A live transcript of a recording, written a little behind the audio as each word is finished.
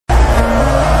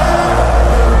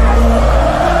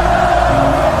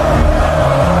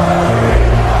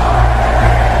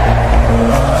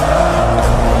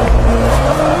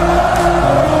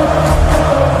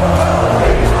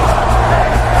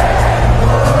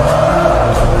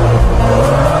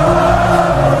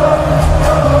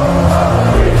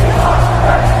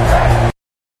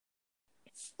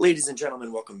Ladies and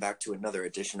gentlemen, welcome back to another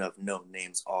edition of No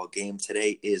Names All Game.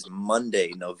 Today is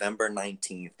Monday, November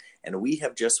 19th, and we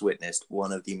have just witnessed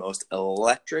one of the most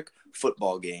electric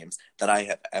football games that I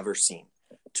have ever seen.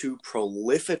 Two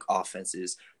prolific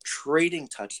offenses trading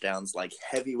touchdowns like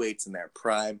heavyweights in their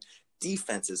prime,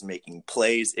 defenses making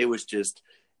plays. It was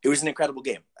an incredible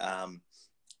game.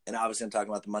 And obviously I'm talking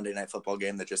about the Monday Night Football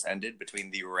game that just ended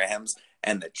between the Rams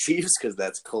and the Chiefs, because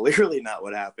that's clearly not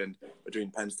what happened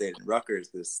between Penn State and Rutgers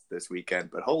this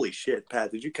weekend. But holy shit, Pat,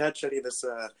 did you catch any of this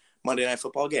Monday Night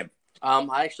Football game?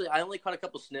 I only caught a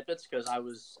couple snippets because I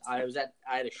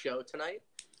had a show tonight.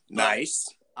 Nice.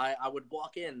 I would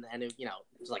walk in and it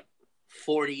was like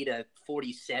 40 to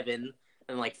 47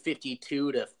 and like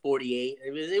 52 to 48.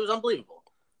 It was unbelievable.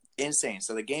 Insane.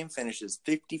 So the game finishes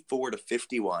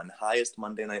 54-51, highest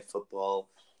Monday Night Football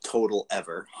total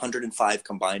ever, 105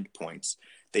 combined points.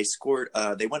 They scored.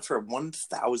 They went for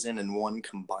 1,001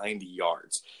 combined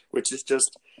yards, which is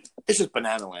just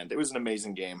banana land. It was an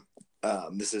amazing game.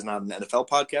 This is not an NFL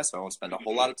podcast, so I won't spend a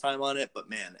whole lot of time on it. But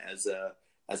man, as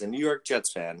a New York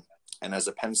Jets fan and as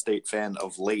a Penn State fan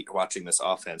of late, watching this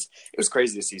offense, it was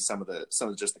crazy to see some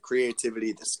of just the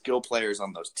creativity, the skill players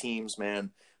on those teams.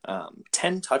 Man.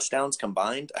 10 touchdowns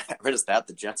combined. I read a stat.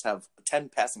 The Jets have 10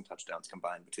 passing touchdowns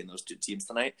combined between those two teams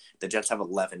tonight. The Jets have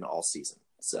 11 all season.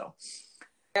 So,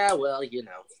 yeah, well, these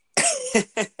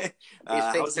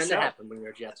things tend to happen when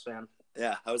you're a Jets fan.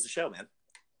 Yeah, how was the show, man?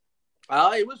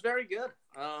 It was very good.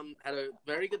 Had a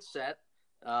very good set.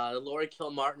 Laurie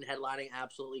Kilmartin headlining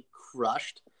absolutely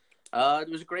crushed. It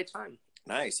was a great time.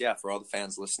 Nice, yeah. For all the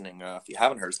fans listening, if you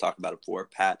haven't heard us talk about it before,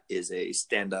 Pat is a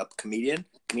stand-up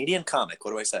comic.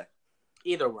 What do I say?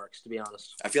 Either works, to be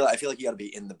honest. I feel like you got to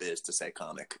be in the biz to say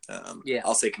comic. Yeah,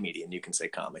 I'll say comedian. You can say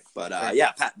comic, but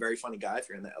yeah, Pat, very funny guy. If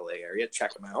you're in the LA area,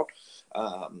 check him out.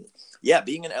 Yeah,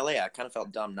 being in LA, I kind of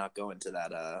felt dumb not going to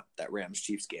that Rams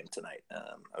Chiefs game tonight.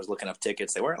 I was looking up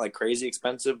tickets. They weren't like crazy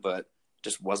expensive, but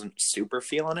just wasn't super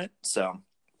feeling it. So,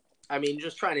 I mean,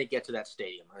 just trying to get to that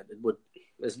stadium,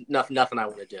 there's nothing I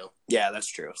want to do. Yeah, that's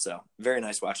true. So very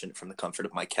nice watching it from the comfort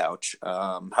of my couch.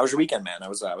 How was your weekend, man? I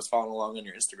was following along on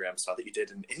your Instagram, saw that you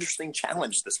did an interesting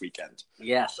challenge this weekend.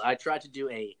 Yes, I tried to do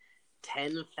a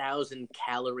 10,000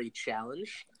 calorie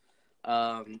challenge.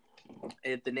 The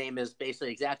name is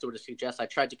basically exactly what it suggests. I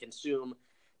tried to consume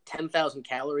 10,000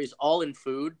 calories, all in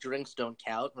food. Drinks don't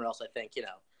count, or else I think,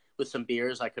 with some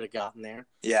beers I could have gotten there.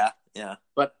 Yeah.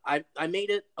 But I made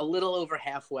it a little over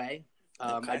halfway.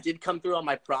 Okay. I did come through on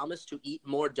my promise to eat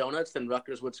more donuts than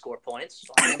Rutgers would score points.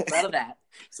 So I'm proud of that.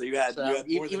 So you had more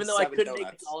even than though I couldn't donuts.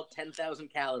 make it all 10,000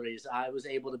 calories, I was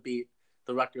able to beat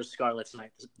the Rutgers Scarlet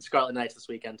Knights this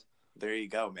weekend. There you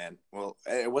go, man. Well,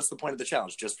 what's the point of the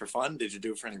challenge? Just for fun? Did you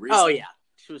do it for any reason? Oh, yeah.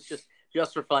 It was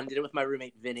just for fun. Did it with my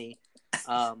roommate, Vinny.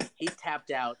 He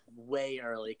tapped out way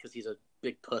early because he's a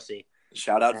big pussy.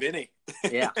 Shout out, Vinny.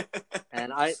 Yeah.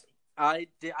 And I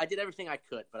did everything I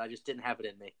could, but I just didn't have it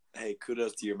in me. Hey,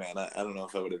 kudos to you, man. I don't know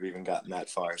if I would have even gotten that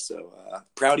far. So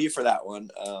proud of you for that one.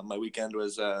 My weekend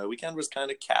was kind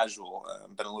of casual.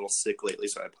 I've been a little sick lately,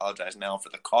 so I apologize now for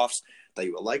the coughs that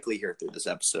you will likely hear through this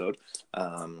episode.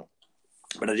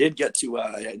 But I did get to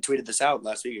I tweeted this out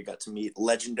last week. I got to meet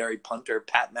legendary punter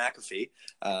Pat McAfee,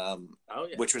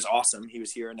 which was awesome. He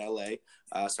was here in LA.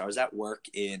 So I was at work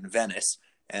in Venice,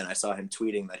 and I saw him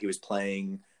tweeting that he was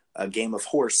playing a game of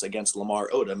horse against Lamar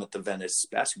Odom at the Venice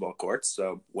basketball courts.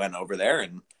 So went over there,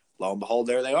 and lo and behold,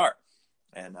 there they are.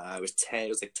 And it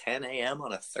was like 10 a.m.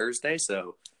 on a Thursday.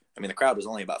 So, I mean, the crowd was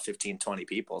only about 15, 20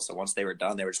 people. So once they were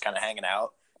done, they were just kind of hanging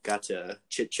out. Got to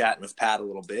chit-chatting with Pat a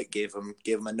little bit. Gave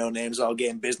him a No Names All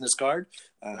Game business card.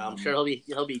 I'm sure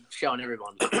he'll be showing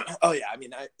everyone. Oh yeah, I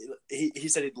mean, he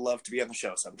said he'd love to be on the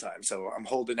show sometime. So I'm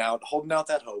holding out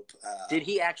that hope. Did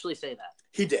he actually say that?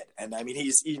 He did, and I mean,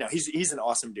 he's an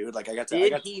awesome dude. Like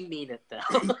Did he mean it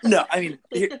though? No, I mean,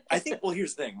 I think. Well,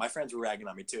 here's the thing. My friends were ragging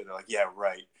on me too. They're like, "Yeah,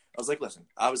 right." I was like, "Listen,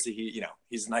 obviously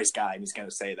he's a nice guy, and he's going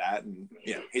to say that, and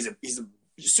he's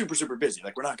super, super busy.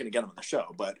 Like, we're not going to get him on the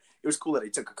show, but it was cool that he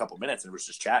took a couple minutes and was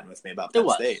just chatting with me about Penn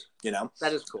State,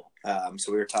 That is cool.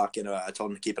 So we were talking, I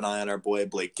told him to keep an eye on our boy,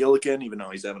 Blake Gillikin, even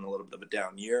though he's having a little bit of a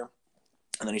down year.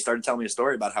 And then he started telling me a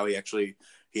story about how he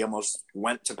almost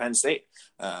went to Penn State.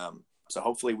 So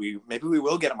hopefully maybe we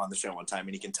will get him on the show one time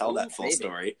and he can tell that full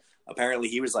story. Apparently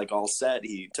he was like all set.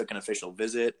 He took an official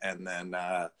visit, and then,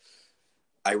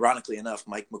 ironically enough,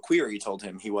 Mike McQueary told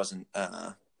him he wasn't,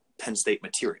 Penn State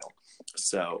material.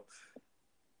 So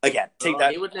again, take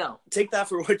that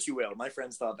for what you will. My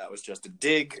friends thought that was just a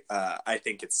dig. I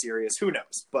think it's serious. Who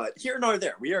knows? But here nor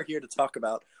there, we are here to talk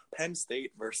about Penn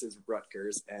State versus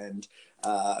Rutgers, and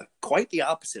quite the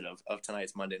opposite of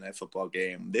tonight's Monday Night Football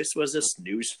game. This was a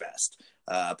snooze fest.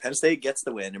 Penn State gets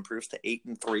the win, improves to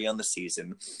 8-3 on the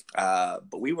season.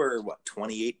 But we were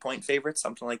 28-point favorites,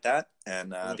 something like that,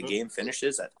 and the game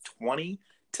finishes at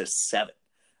 20-7.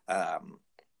 A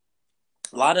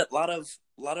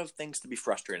lot of things to be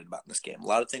frustrated about in this game. A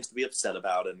lot of things to be upset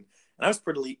about, and I was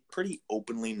pretty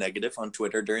openly negative on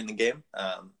Twitter during the game.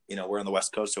 We're on the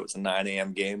West Coast, so it's a 9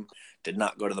 a.m. game. Did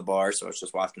not go to the bar, so I was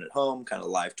just watching at home, kind of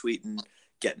live tweeting,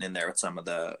 getting in there with some of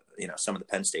the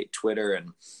Penn State Twitter,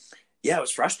 and yeah, it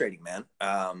was frustrating, man.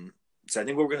 So I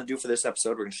think what we're going to do for this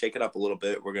episode, we're going to shake it up a little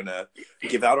bit. We're going to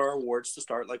give out our awards to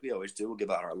start like we always do. We'll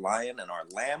give out our lion and our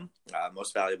lamb,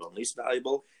 most valuable and least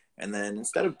valuable. And then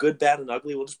instead of good, bad, and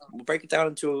ugly, we'll break it down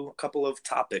into a couple of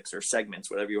topics or segments,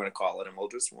 whatever you want to call it, and we'll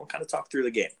kind of talk through the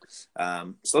game.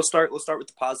 So let's start with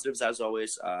the positives as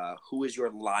always. Who is your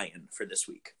lion for this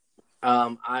week?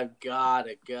 I've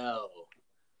gotta go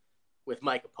with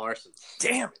Micah Parsons.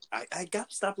 Damn it! I got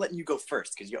to stop letting you go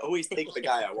first because you always take the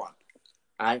guy I want.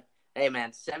 Hey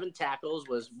man, 7 tackles,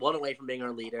 was 1 away from being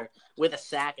our leader with a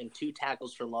sack and 2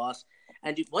 tackles for loss.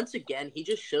 And once again, he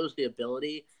just shows the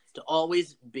ability to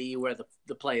always be where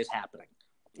the play is happening.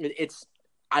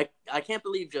 I can't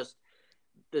believe just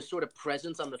the sort of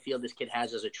presence on the field this kid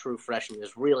has as a true freshman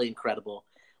is really incredible.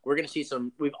 We're going to see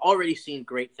we've already seen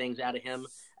great things out of him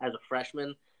as a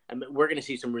freshman, and we're going to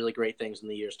see some really great things in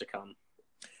the years to come.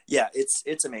 Yeah,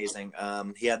 it's amazing.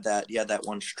 He had that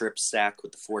one strip sack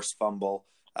with the forced fumble.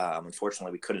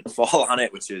 Unfortunately, we couldn't fall on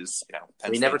it, which is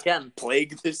we never can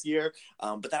plague this year.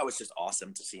 But that was just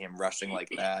awesome to see him rushing like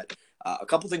that. A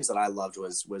couple things that I loved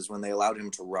was when they allowed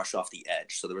him to rush off the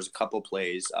edge. So there was a couple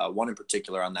plays, one in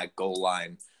particular on that goal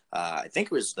line. I think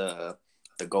it was the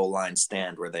goal line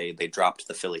stand where they dropped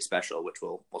the Philly special, which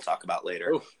we'll talk about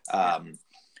later.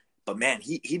 But man,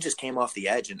 he just came off the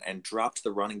edge and dropped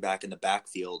the running back in the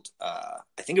backfield.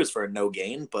 I think it was for a no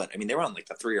gain, but I mean they were on like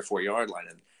the 3 or 4 yard line,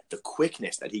 and the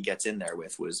quickness that he gets in there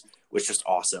with was just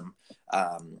awesome.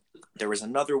 There was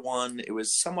another one. It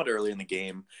was somewhat early in the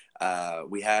game.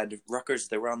 We had Rutgers.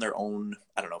 They were on their own,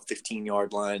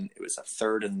 15-yard line. It was a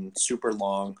 3rd and super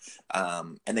long.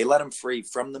 And they let him free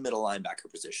from the middle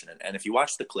linebacker position. And if you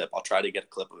watch the clip, I'll try to get a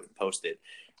clip of it and post it.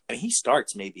 I mean, he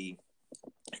starts maybe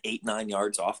 8-9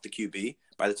 yards off the QB.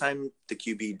 By the time the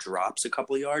QB drops a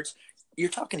couple of yards, you're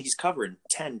talking he's covering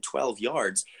 10-12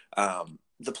 yards.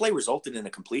 The play resulted in a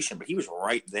completion, but he was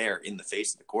right there in the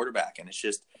face of the quarterback. And it's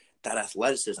just that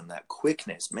athleticism, that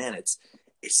quickness, man, it's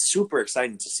super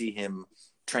exciting to see him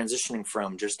transitioning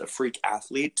from just a freak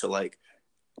athlete to like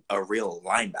a real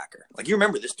linebacker. Like you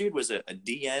remember this dude was a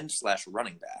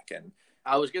DN/running back. And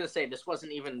I was going to say, this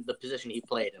wasn't even the position he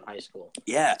played in high school.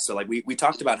 Yeah. So like we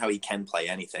talked about how he can play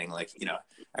anything. Like,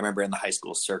 I remember in the high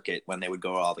school circuit when they would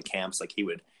go to all the camps, like he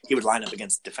would line up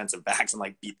against defensive backs and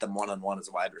like beat them one-on-one as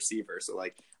a wide receiver. So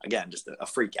like, again, just a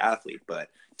freak athlete, but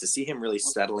to see him really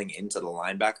settling into the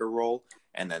linebacker role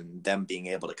and then them being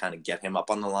able to kind of get him up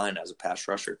on the line as a pass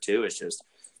rusher too, is just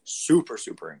super,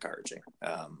 super encouraging.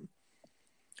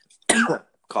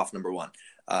 Cough number 1.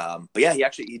 But yeah,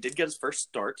 he did get his first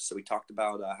start. So we talked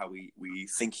about how we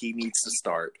think he needs to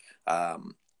start. The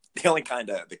only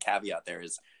the caveat there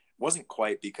is wasn't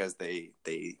quite because they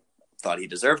thought he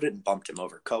deserved it and bumped him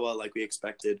over Koa like we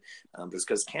expected. But it's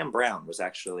because Cam Brown was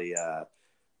actually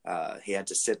he had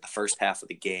to sit the first half of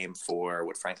the game for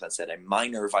what Franklin said, a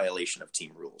minor violation of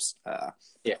team rules.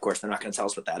 Of course, they're not going to tell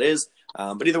us what that is.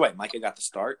 But either way, Micah got the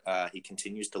start. He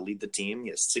continues to lead the team. He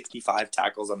has 65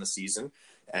 tackles on the season.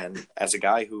 And as a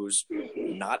guy who's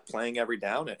not playing every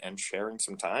down and sharing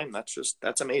some time,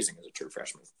 that's amazing as a true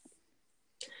freshman.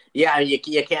 Yeah, you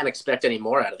can't expect any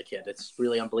more out of the kid. It's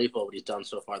really unbelievable what he's done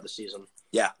so far this season.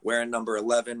 Yeah, wearing number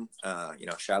 11.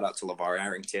 Shout out to LeVar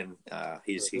Arrington.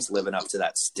 He's living up to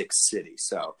that Stick City.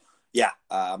 So yeah,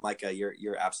 Micah,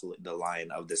 you're absolutely the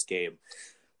lion of this game.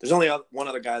 There's only one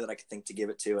other guy that I could think to give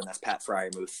it to, and that's Pat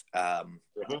Fryermuth.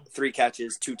 3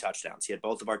 catches, 2 touchdowns. He had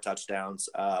both of our touchdowns.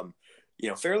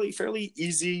 Fairly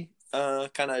easy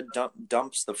kind of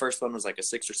dumps. The first one was like a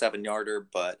 6 or 7 yarder,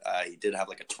 but he did have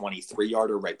like a 23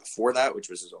 yarder right before that, which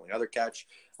was his only other catch.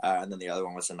 And then the other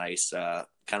one was a nice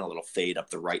kind of little fade up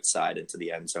the right side into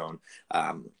the end zone.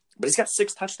 But he's got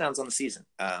 6 touchdowns on the season.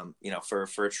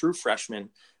 For a true freshman,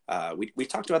 we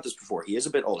talked about this before. He is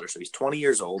a bit older, so he's 20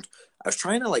 years old. I was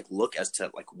trying to look as to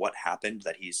what happened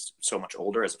that he's so much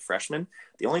older as a freshman.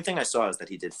 The only thing I saw is that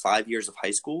he did 5 years of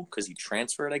high school because he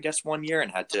transferred, I guess, 1 year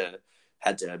and had to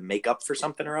make up for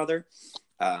something or other.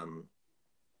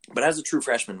 But as a true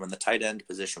freshman, when the tight end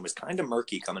position was kind of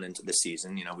murky coming into the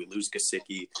season, we lose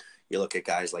Gesicki. You look at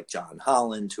guys like John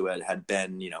Holland, who had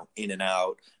been, in and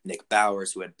out, Nick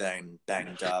Bowers, who had been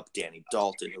banged up, Danny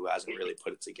Dalton, who hasn't really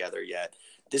put it together yet.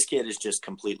 This kid has just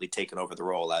completely taken over the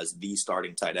role as the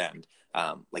starting tight end.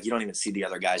 You don't even see the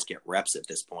other guys get reps at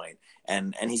this point.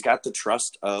 And he's got the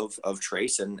trust of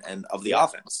Trace and of the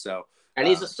offense. So. And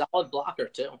he's a solid blocker,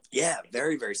 too. Yeah,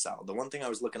 very, very solid. The one thing I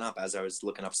was looking up as I was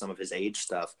looking up some of his age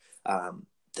stuff,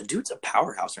 the dude's a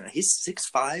powerhouse right now. He's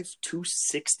 6'5",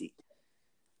 260.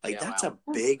 That's wow.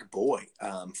 A big boy.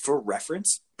 For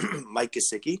reference, Mike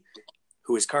Gesicki,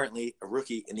 who is currently a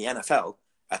rookie in the NFL,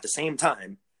 at the same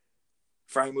time,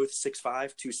 Frymuth 6'5",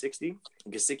 260,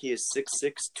 and Gesicki is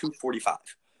 6'6", 245.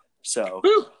 So,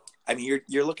 woo! I mean,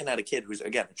 you're looking at a kid who's,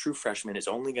 again, a true freshman, is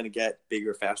only going to get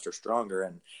bigger, faster, stronger.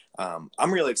 And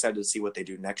I'm really excited to see what they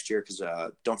do next year because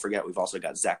don't forget, we've also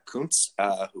got Zach Kuntz,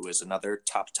 who is another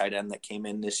top tight end that came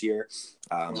in this year.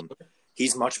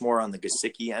 He's much more on the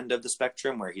Gesicki end of the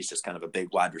spectrum where he's just kind of a big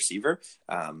wide receiver.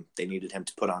 They needed him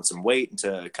to put on some weight and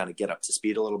to kind of get up to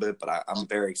speed a little bit. But I'm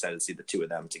very excited to see the two of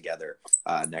them together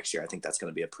next year. I think that's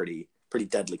going to be a pretty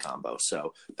deadly combo.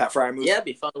 So, Pat Fryermuth. Yeah, it'd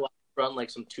be fun to watch. Run like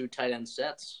some 2 tight end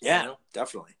sets. Yeah,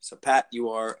 definitely. So Pat, you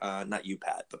are not you,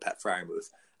 Pat, but Pat Fryermuth.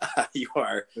 You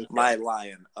are my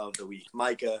Lion of the week.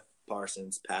 Micah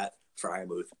Parsons, Pat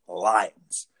Fryermuth,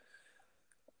 Lions.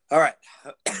 All right.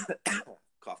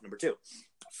 Cough number 2.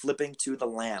 Flipping to the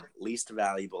Lamb, least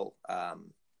valuable. I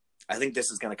think this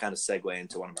is going to kind of segue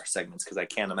into one of our segments because I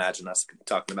can't imagine us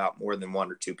talking about more than 1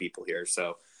 or 2 people here.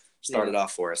 So start it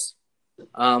off for us.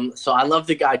 So I love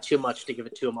the guy too much to give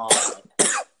it to him all.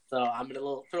 So I'm going to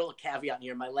throw a little caveat in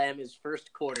here. My Lamb is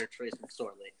first quarter Trace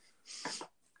McSorley.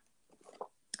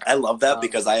 I love that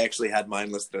because I actually had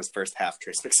mine listed as first half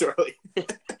Trace McSorley.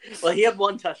 Well, he had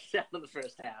 1 touchdown in the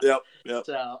first half. Yep.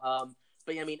 So,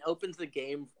 but yeah, I mean, opens the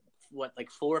game,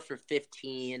 4 for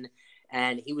 15,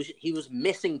 and he was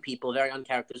missing people very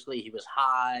uncharacteristically. He was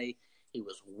high, he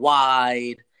was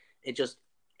wide.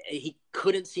 He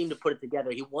couldn't seem to put it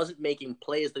together. He wasn't making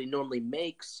plays that he normally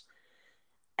makes.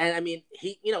 And I mean,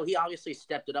 he obviously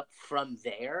stepped it up from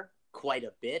there quite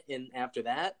a bit after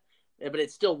that, but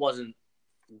it still wasn't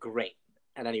great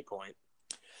at any point.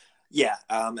 Yeah,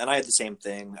 and I had the same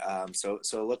thing. So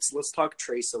let's talk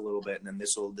Trace a little bit, and then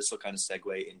this will kind of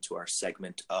segue into our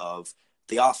segment of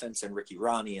the offense and Ricky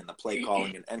Ronnie and the play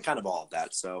calling and kind of all of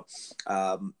that. So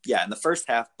in the first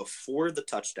half before the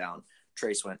touchdown,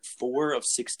 Trace went 4 of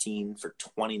 16 for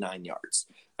 29 yards.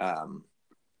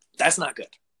 That's not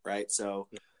good, right? So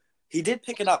he did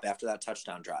pick it up after that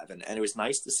touchdown drive, and it was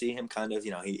nice to see him kind of,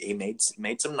 he made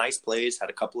some nice plays, had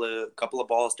a couple of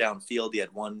balls downfield. He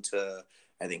had one to,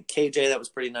 I think, KJ that was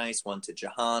pretty nice, one to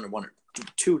Jahan, or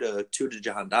two to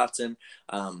Jahan Dotson.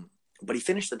 But he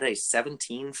finished the day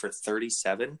 17 for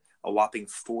 37, a whopping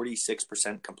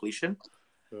 46% completion,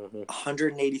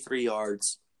 183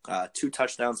 yards, 2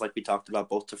 touchdowns, like we talked about,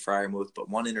 both to Fryermuth, but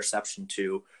 1 interception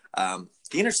too. The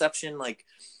interception,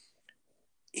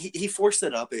 he forced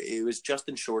it up. It was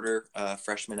Justin Shorter,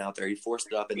 freshman out there. He forced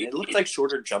it up, and it looked like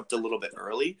Shorter jumped a little bit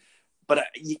early. But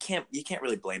you can't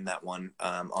really blame that one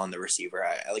on the receiver.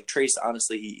 I like Trace.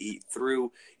 Honestly, he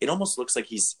threw. It almost looks like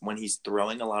when he's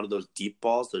throwing a lot of those deep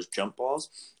balls, those jump balls.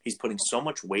 He's putting so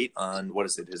much weight on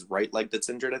his right leg that's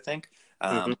injured. I think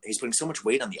he's putting so much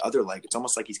weight on the other leg. It's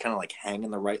almost like he's kind of like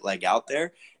hanging the right leg out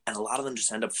there, and a lot of them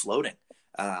just end up floating.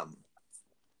 And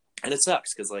it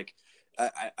sucks because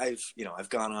I've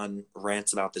gone on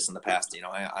rants about this in the past.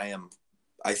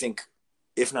 I think,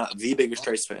 if not the biggest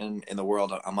Trace fan in the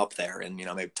world, I'm up there and,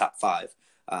 maybe top 5.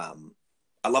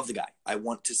 I love the guy. I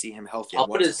want to see him healthy. I'll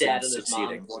put his dad and his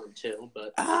mom for him too,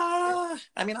 but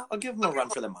I'll give him a run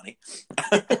for the money.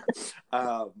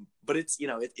 But it's,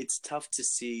 it's tough to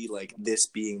see this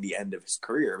being the end of his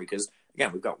career because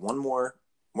again, we've got one more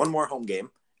home game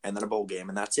and then a bowl game,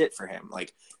 and that's it for him.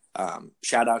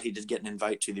 Shout out, he did get an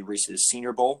invite to the Reese's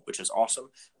Senior Bowl, which is awesome.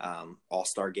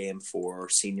 All-star game for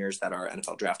seniors that are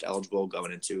NFL draft eligible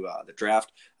going into the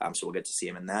draft. So we'll get to see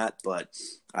him in that. But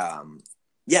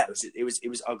it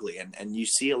was ugly, and you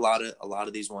see a lot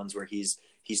of these ones where he's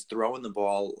throwing the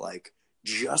ball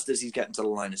just as he's getting to the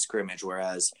line of scrimmage.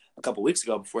 Whereas a couple weeks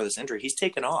ago, before this injury, he's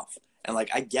taken off, and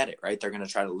I get it, right? They're going to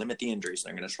try to limit the injuries.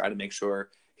 They're going to try to make sure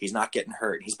he's not getting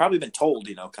hurt. He's probably been told,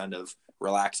 kind of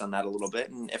relax on that a little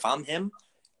bit. And if I'm him,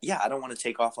 I don't want to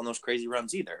take off on those crazy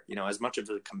runs either. As much of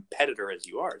a competitor as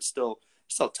you are, it's still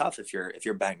tough if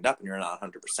you're banged up and you're not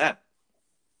 100%.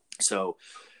 So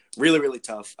really, really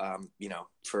tough.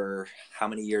 For how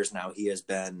many years now he has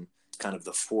been kind of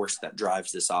the force that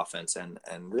drives this offense. And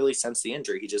really since the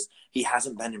injury, he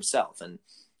hasn't been himself. And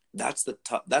that's the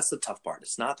tough part.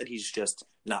 It's not that he's just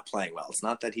not playing well. It's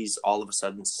not that he's all of a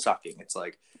sudden sucking. It's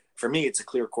like, for me, it's a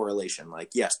clear correlation. Like,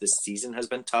 yes, this season has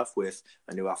been tough with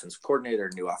a new offensive coordinator,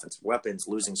 new offensive weapons,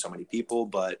 losing so many people.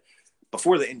 But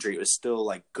before the injury, it was still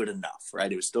like good enough,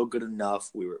 right? It was still good enough.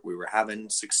 We were having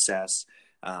success.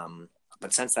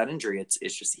 But since that injury,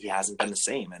 it's just he hasn't been the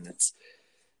same, and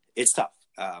it's tough.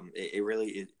 It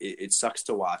really sucks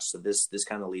to watch. So this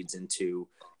kind of leads into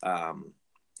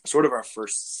sort of our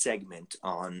first segment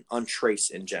on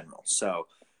Trace in general. So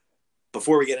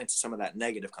before we get into some of that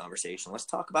negative conversation, let's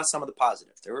talk about some of the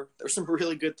positives. There were some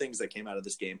really good things that came out of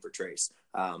this game for Trace,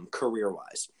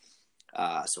 career-wise.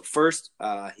 So first,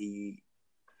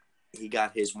 he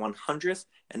got his 100th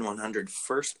and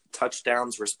 101st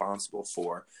touchdowns responsible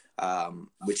for,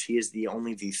 which he is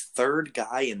only the third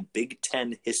guy in Big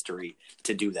Ten history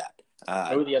to do that.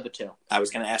 Who are the other two? I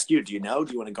was going to ask you, do you know?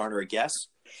 Do you want to garner a guess?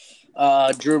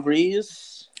 Drew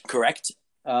Brees. Correct.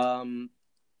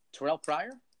 Terrell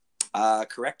Pryor.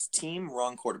 Correct team,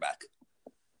 wrong quarterback.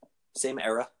 Same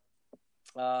era.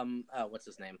 What's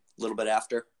his name? A little bit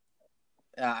after.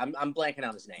 I'm blanking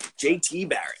on his name. JT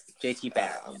Barrett. JT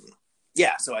Barrett.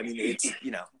 Yeah, so I mean, it's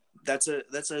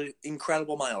that's a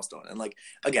incredible milestone, and like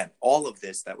again, all of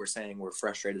this that we're saying we're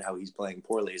frustrated how he's playing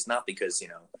poorly is not because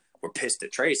we're pissed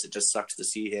at Trace. It just sucks to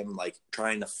see him like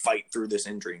trying to fight through this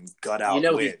injury and gut out.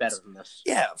 He's better than this.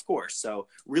 Yeah, of course. So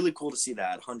really cool to see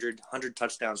that 100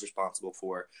 touchdowns responsible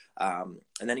for, and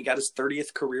then he got his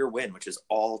 30th career win, which is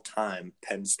all time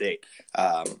Penn State.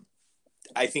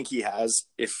 I think he has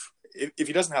if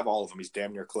he doesn't have all of them, he's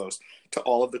damn near close to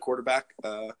all of the quarterback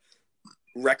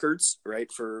records, right,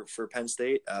 for Penn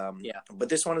State. But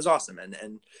this one is awesome,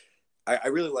 and I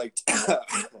really liked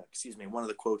excuse me, one of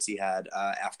the quotes he had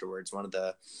afterwards. One of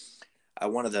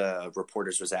the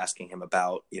reporters was asking him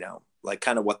about like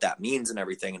kind of what that means and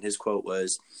everything, and his quote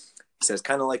was, he says,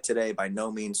 kind of like today, by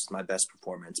no means my best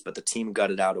performance, but the team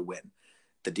gutted out a win.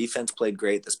 The defense played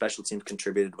great, the special teams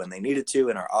contributed when they needed to,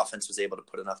 and our offense was able to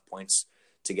put enough points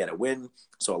to get a win.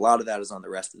 So a lot of that is on the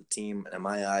rest of the team. And in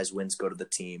my eyes, wins go to the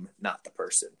team, not the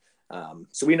person.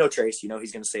 So we know Trace, he's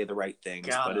going to say the right things.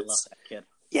 God, but I love that kid.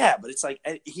 Yeah, but it's like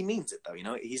he means it though.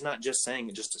 He's not just saying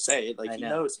it just to say it. Like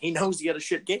he knows he had a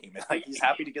shit game. Like he's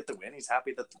happy to get the win. He's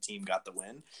happy that the team got the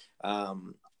win.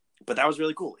 But that was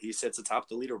really cool. He sits atop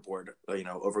the leaderboard,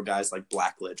 over guys like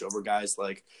Blackledge, over guys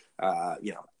like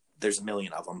there's a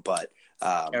million of them, but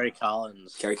Kerry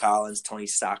Collins, Tony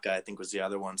Saka, I think was the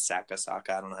other one. Saka,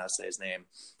 I don't know how to say his name.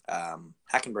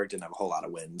 Hackenberg didn't have a whole lot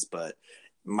of wins, but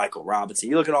Michael Robinson.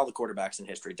 You look at all the quarterbacks in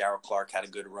history. Darryl Clark had a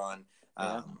good run.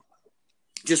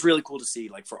 Just really cool to see,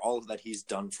 like, for all of that he's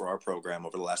done for our program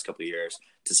over the last couple of years,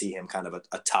 to see him kind of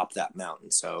atop that mountain.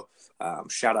 So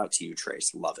shout out to you,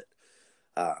 Trace. Love it.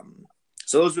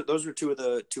 So those were two of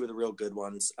the real good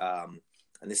ones.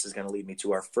 And this is going to lead me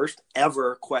to our first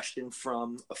ever question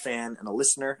from a fan and a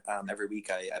listener. Every week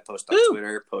I post on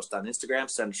Twitter, post on Instagram,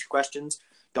 send us your questions.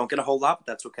 Don't get a whole lot, but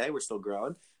that's okay. We're still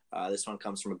growing. This one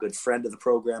comes from a good friend of the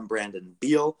program, Brandon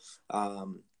Beal.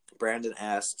 Brandon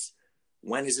asks,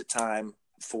 when is it time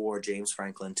for James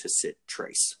Franklin to sit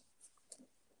Trace?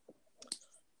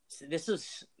 This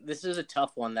is a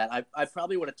tough one that I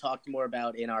probably would have talked more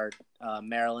about in our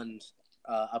Maryland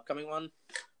upcoming one.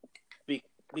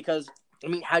 Because I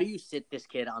mean, how do you sit this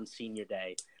kid on senior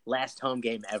day, last home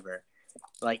game ever?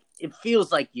 Like, it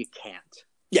feels like you can't.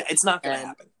 Yeah, it's not going to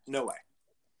happen. No way.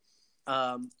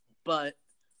 But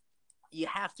you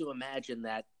have to imagine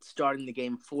that starting the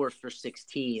game 4 for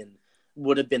 16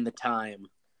 would have been the time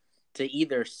to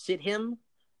either sit him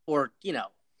or,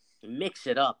 mix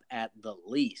it up at the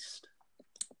least.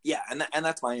 Yeah, and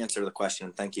that's my answer to the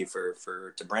question. Thank you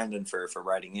to Brandon for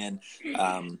writing in.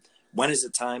 When is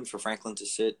it time for Franklin to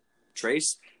sit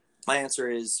Trace? My answer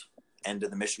is end of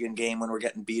the Michigan game when we're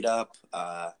getting beat up,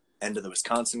 end of the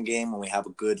Wisconsin game when we have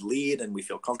a good lead and we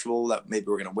feel comfortable that maybe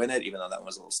we're going to win it, even though that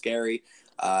was a little scary.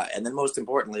 And then most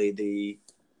importantly, the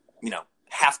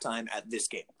halftime at this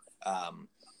game.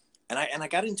 And I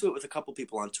got into it with a couple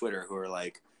people on Twitter who are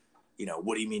like,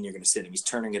 what do you mean you're going to sit him? He's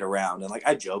turning it around. And like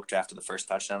I joked after the first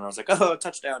touchdown, I was like, oh,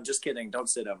 touchdown, just kidding, don't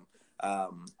sit him.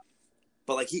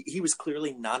 But like he was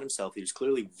clearly not himself. He was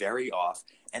clearly very off.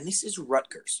 And this is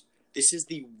Rutgers. This is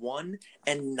the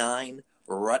 1-9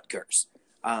 Rutgers.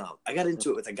 I got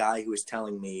into it with a guy who was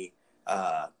telling me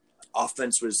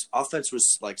offense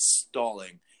was like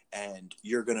stalling, and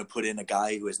you're going to put in a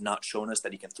guy who has not shown us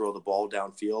that he can throw the ball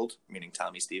downfield, meaning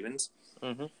Tommy Stevens.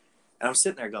 Mm-hmm. And I'm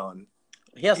sitting there going,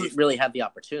 he hasn't really had the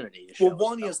opportunity to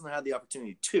show he hasn't had the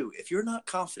opportunity. 2, if you're not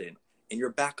confident in your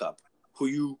backup, who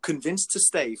you convinced to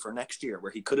stay for next year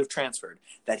where he could have transferred,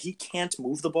 that he can't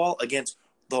move the ball against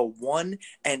the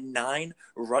 1-9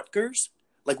 Rutgers?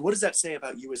 Like, what does that say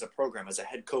about you as a program, as a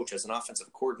head coach, as an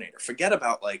offensive coordinator? Forget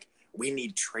about, like, we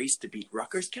need Trace to beat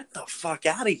Rutgers. Get the fuck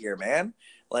out of here, man.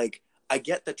 Like, I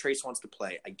get that Trace wants to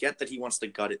play. I get that he wants to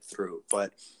gut it through.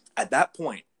 But at that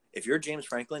point, if you're James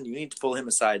Franklin, you need to pull him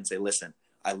aside and say, listen,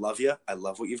 I love you. I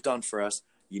love what you've done for us.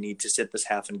 You need to sit this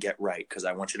half and get right because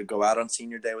I want you to go out on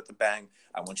senior day with a bang.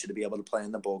 I want you to be able to play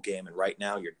in the bowl game. And right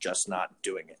now, you're just not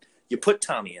doing it. You put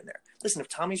Tommy in there. Listen, if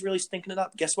Tommy's really stinking it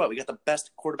up, guess what? We got the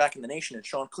best quarterback in the nation in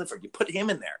Sean Clifford. You put him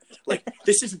in there. Like,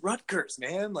 this is Rutgers,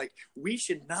 man. Like, we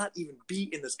should not even be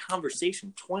in this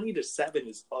conversation. 20-7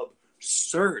 is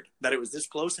absurd that it was this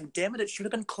close. And damn it, it should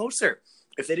have been closer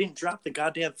if they didn't drop the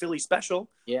goddamn Philly special.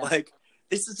 Yeah. Like,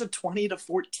 this is a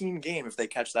 20-14 game if they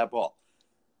catch that ball.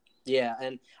 Yeah,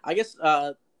 and I guess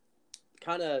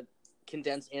kind of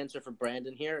condensed answer for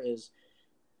Brandon here is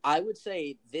I would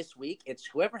say this week it's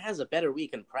whoever has a better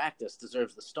week in practice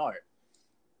deserves the start.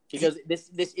 Because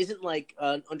this isn't like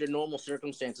under normal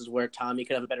circumstances where Tommy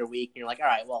could have a better week and you're like, all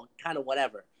right, well, kind of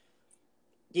whatever.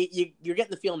 You're getting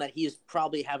the feeling that he's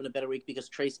probably having a better week because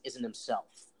Trace isn't himself.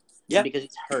 Yeah. Because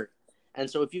he's hurt. And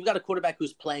so if you've got a quarterback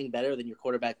who's playing better than your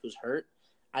quarterback who's hurt,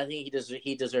 I think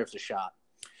he deserves a shot.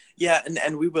 Yeah,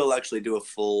 and we will actually do a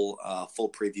full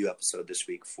preview episode this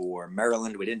week for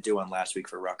Maryland. We didn't do one last week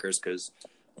for Rutgers because,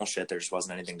 well, shit, there just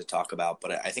wasn't anything to talk about.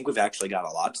 But I think we've actually got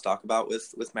a lot to talk about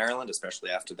with Maryland, especially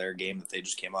after their game that they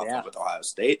just came off with Ohio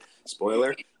State.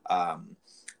 Spoiler. But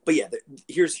yeah,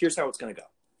 here's how it's going to go.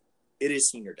 It is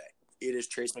senior day. It is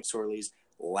Trace McSorley's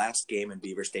last game in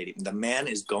Beaver Stadium. The man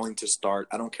is going to start.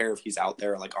 I don't care if he's out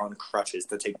there like on crutches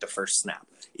to take the first snap,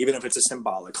 even if it's a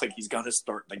symbolic. Like, he's going to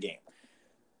start the game.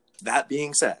 That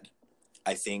being said,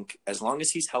 I think as long as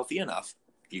he's healthy enough,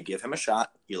 you give him a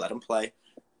shot, you let him play.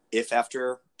 If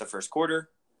after the first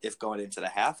quarter, if going into the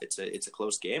half, it's a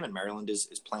close game and Maryland is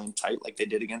playing tight like they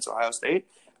did against Ohio State,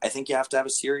 I think you have to have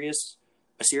a serious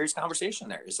conversation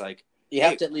there. It's like you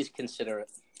have to at least consider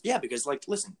it. Yeah, because like,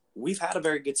 listen, we've had a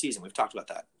very good season. We've talked about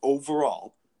that.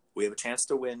 Overall, we have a chance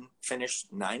to win, finish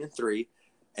 9-3,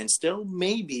 and still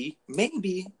maybe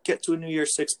get to a New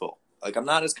Year's Six bowl. Like, I'm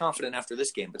not as confident after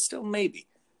this game, but still maybe.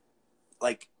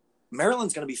 Like,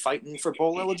 Maryland's going to be fighting for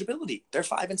bowl eligibility. They're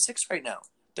 5-6 right now.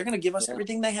 They're going to give us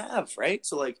everything they have, right?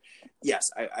 So, like,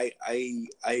 yes, I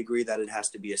agree that it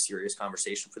has to be a serious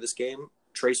conversation for this game.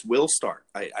 Trace will start.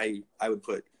 I would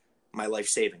put my life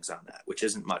savings on that, which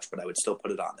isn't much, but I would still put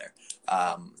it on there.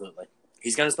 Absolutely.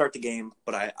 He's going to start the game,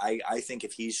 but I think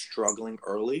if he's struggling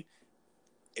early,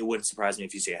 it wouldn't surprise me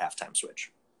if you see a halftime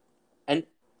switch. And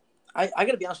I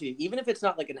got to be honest with you, even if it's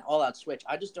not like an all-out switch,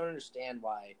 I just don't understand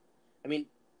why. I mean,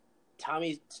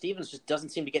 Tommy Stevens just doesn't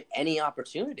seem to get any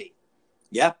opportunity.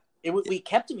 Yeah. We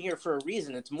kept him here for a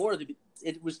reason. It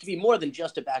was to be more than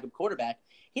just a backup quarterback.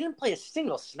 He didn't play a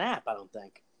single snap, I don't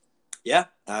think. Yeah.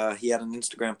 He had an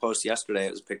Instagram post yesterday.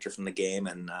 It was a picture from the game,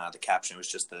 and the caption was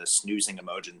just the snoozing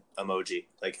emoji.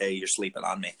 Like, hey, you're sleeping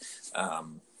on me.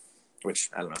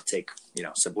 Which, I don't know, take,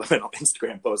 subliminal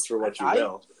Instagram posts for what you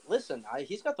will. Listen,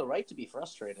 he's got the right to be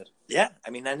frustrated. Yeah.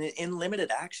 I mean, and in limited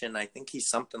action, I think he's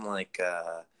something like,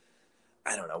 I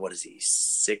don't know, what is he,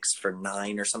 6 for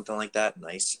 9 or something like that?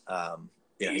 Nice.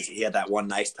 He had that one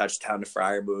nice touchdown to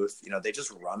Freiermuth. They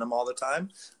just run him all the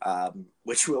time,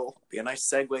 which will be a nice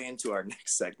segue into our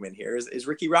next segment here is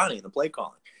Ricky Ronnie and the play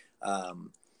calling.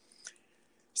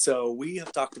 So we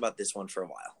have talked about this one for a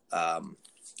while.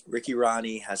 Ricky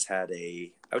Ronnie has had I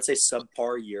would say,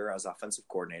 subpar year as offensive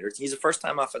coordinator. He's a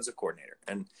first-time offensive coordinator.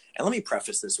 And let me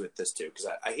preface this with this, too, because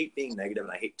I hate being negative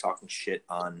and I hate talking shit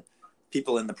on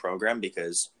people in the program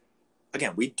because,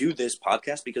 again, we do this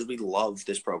podcast because we love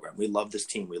this program. We love this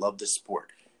team. We love this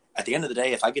sport. At the end of the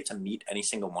day, if I get to meet any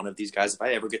single one of these guys, if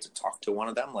I ever get to talk to one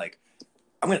of them, like,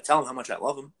 I'm going to tell them how much I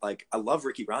love him. Like, I love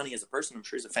Ricky Ronnie as a person. I'm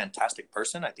sure he's a fantastic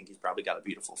person. I think he's probably got a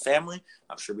beautiful family.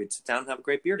 I'm sure we'd sit down and have a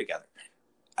great beer together.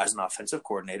 As an offensive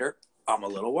coordinator, I'm a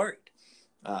little worried.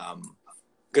 Going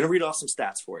to read off some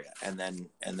stats for you, and then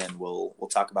we'll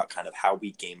talk about kind of how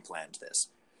we game planned this.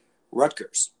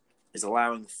 Rutgers is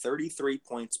allowing 33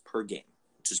 points per game,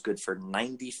 which is good for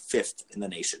 95th in the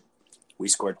nation. We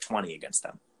scored 20 against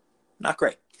them. Not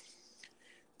great.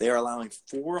 They are allowing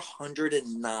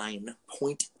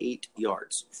 409.8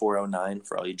 yards. 409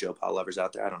 for all you Joe Pa lovers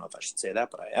out there. I don't know if I should say that,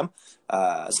 but I am.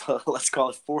 So let's call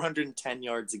it 410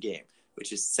 yards a game,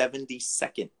 which is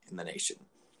 72nd in the nation.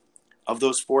 Of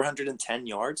those 410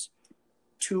 yards,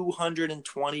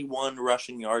 221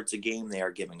 rushing yards a game they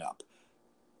are giving up.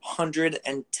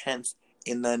 110th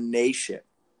in the nation.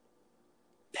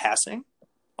 Passing,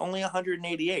 only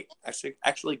 188.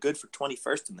 Actually good for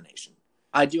 21st in the nation.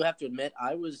 I do have to admit,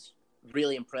 I was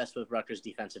really impressed with Rutgers'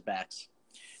 defensive backs.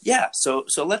 Yeah, so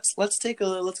let's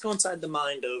go inside the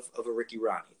mind of a Ricky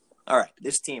Ronnie. All right,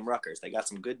 this team, Rutgers, they got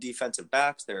some good defensive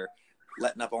backs. They're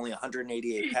letting up only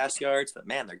 188 pass yards, but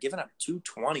man, they're giving up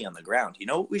 220 on the ground. You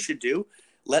know what we should do?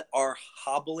 Let our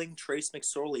hobbling Trace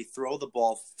McSorley throw the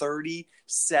ball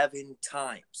 37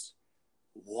 times.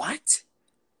 What?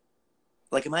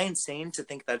 Like, am I insane to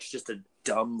think that's just a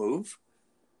dumb move?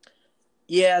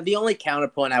 Yeah, the only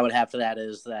counterpoint I would have to that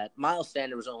is that Miles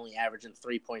Sanders was only averaging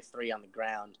 3.3 on the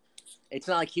ground. It's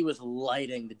not like he was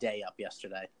lighting the day up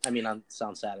yesterday. I mean, on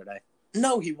Saturday.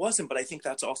 No, he wasn't, but I think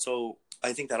that also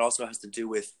has to do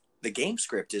with the game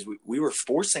script. Is we were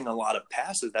forcing a lot of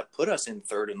passes that put us in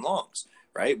third and longs,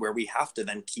 right? Where we have to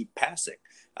then keep passing.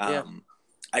 Yeah.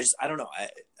 I don't know.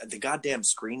 The goddamn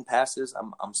screen passes.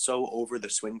 I'm so over the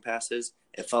swing passes.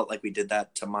 It felt like we did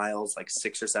that to Miles like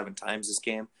 6 or 7 times this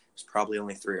game. It's probably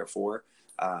only 3 or 4.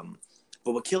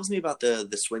 But what kills me about the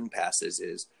swing passes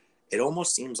is it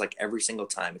almost seems like every single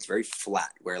time it's very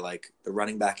flat, where like the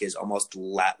running back is almost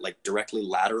directly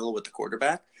lateral with the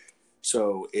quarterback.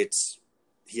 So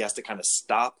he has to kind of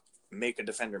stop, make a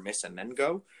defender miss, and then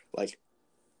go. Like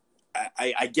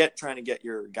I get trying to get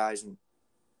your guys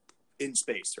in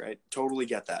space, right? Totally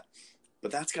get that.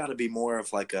 But that's got to be more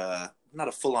of like not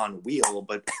a full-on wheel,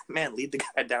 but man, lead the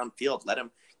guy downfield. Let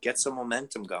him get some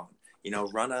momentum going. You know,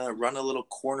 run a little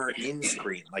corner in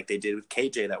screen like they did with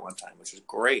KJ that one time, which was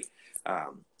great.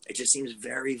 It just seems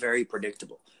very, very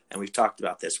predictable. And we've talked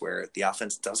about this where the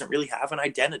offense doesn't really have an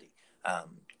identity.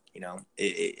 You know,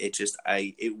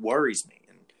 it worries me.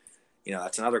 And, you know,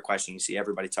 that's another question. You see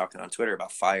everybody talking on Twitter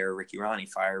about fire Ricky Ronnie.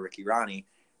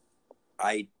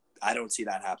 I don't see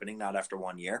that happening, not after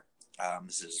 1 year.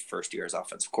 This is his first year as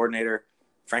offensive coordinator.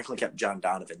 Franklin kept John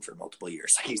Donovan for multiple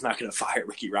years. Like, he's not going to fire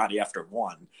Ricky Ronnie after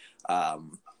 1.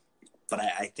 But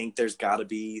I think there's got to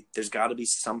be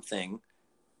something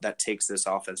that takes this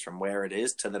offense from where it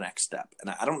is to the next step.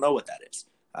 And I don't know what that is.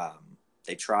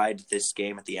 They tried this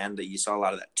game at the end that you saw a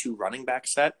lot of that 2 running back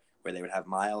set where they would have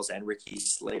Miles and Ricky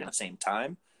Slade at the same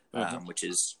time, which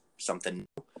is something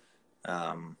new.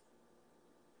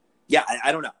 Yeah,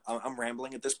 I don't know. I'm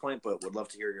rambling at this point, but would love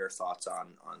to hear your thoughts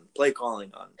on play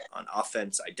calling, on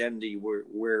offense, identity. Where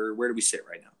do we sit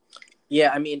right now?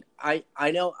 Yeah, I mean, I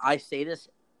know I say this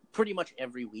pretty much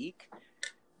every week,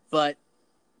 but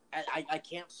I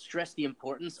can't stress the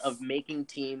importance of making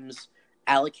teams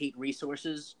allocate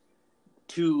resources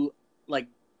to, like,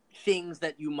 things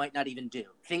that you might not even do.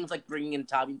 Things like bringing in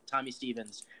Tommy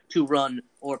Stevens to run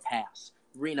or pass.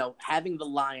 You know, having the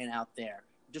lion out there.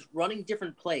 Just running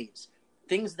different plays,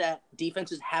 things that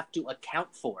defenses have to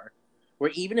account for,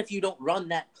 where even if you don't run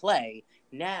that play,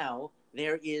 now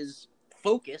there is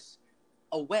focus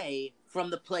away from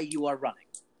the play you are running.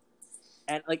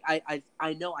 And like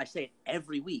I know I say it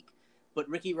every week, but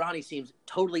Ricky Ronnie seems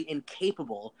totally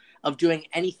incapable of doing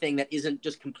anything that isn't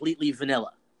just completely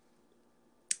vanilla.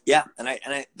 Yeah, and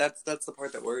I that's the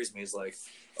part that worries me is like,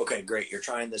 okay, great, you're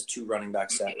trying this 2 running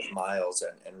back set with Miles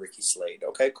and Ricky Slade.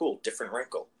 Okay, cool, different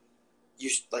wrinkle.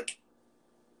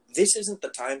 This isn't the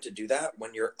time to do that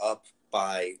when you're up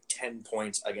by 10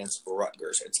 points against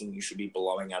Rutgers, a team you should be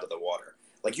blowing out of the water.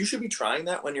 Like, you should be trying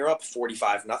that when you're up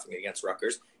 45-0 against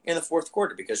Rutgers in the 4th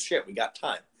quarter because shit, we got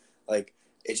time. Like,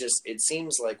 it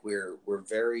seems like we're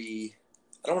very,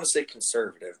 I don't want to say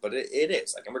conservative, but it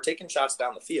is. Like, and we're taking shots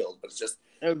down the field, but it's just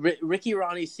Ricky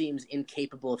Ronnie seems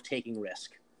incapable of taking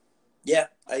risk. Yeah,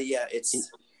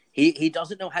 he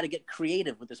doesn't know how to get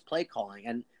creative with his play calling,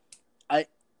 and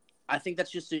I think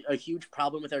that's just a huge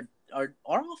problem with our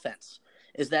offense.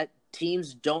 Is that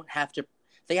teams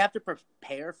they have to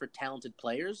prepare for talented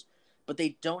players, but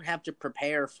they don't have to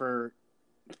prepare for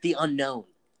the unknown.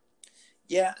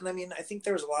 Yeah, and I mean, I think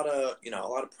there was a lot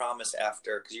of promise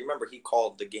after, because you remember he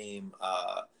called the game,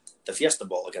 the Fiesta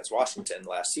Bowl against Washington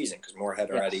last season, because Moore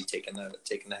had already taken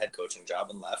the head coaching job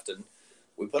and left, and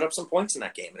we put up some points in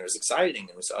that game, and it was exciting,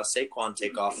 and we saw Saquon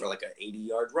take off for like an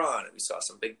 80-yard run, and we saw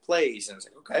some big plays, and it was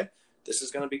like, okay, this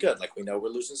is going to be good. Like, we know we're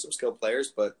losing some skilled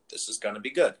players, but this is going to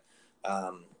be good.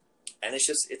 And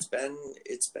it's been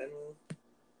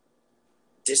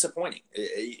disappointing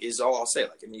is all I'll say.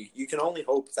 Like, and you can only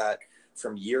hope that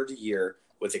from year to year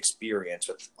with experience,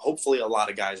 with hopefully a lot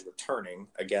of guys returning.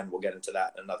 Again, we'll get into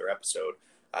that in another episode.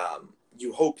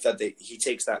 You hope that he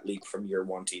takes that leap from year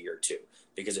 1 to year 2,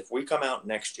 because if we come out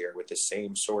next year with the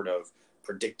same sort of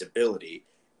predictability,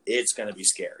 it's going to be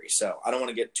scary. So I don't want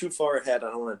to get too far ahead.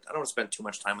 I don't want to spend too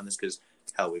much time on this because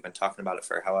hell, we've been talking about it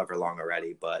for however long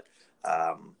already. But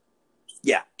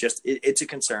yeah, just it's a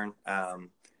concern.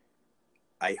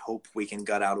 I hope we can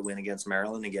gut out a win against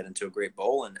Maryland and get into a great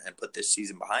bowl and put this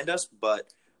season behind us.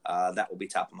 But that will be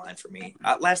top of mind for me.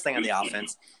 Last thing on the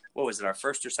offense, what was it? Our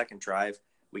first or second drive,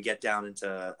 we get down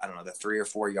into, I don't know, the 3 or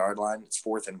 4 yard line. It's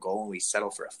 4th and goal, and we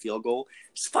settle for a field goal.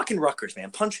 It's fucking Rutgers,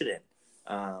 man. Punch it in.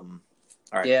 All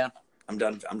right. Yeah. I'm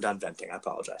done venting. I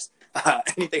apologize.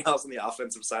 Anything else on the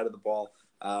offensive side of the ball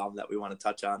that we want to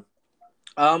touch on?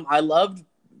 I loved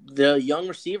the young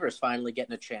receivers finally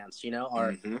getting a chance.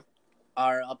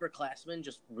 Our upperclassmen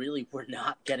just really were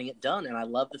not getting it done, and I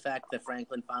love the fact that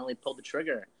Franklin finally pulled the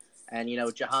trigger. And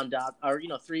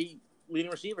three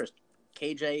leading receivers,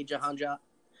 KJ,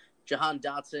 Jahan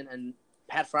Dotson, and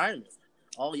Pat Fryermuth,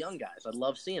 all young guys. I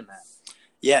love seeing that.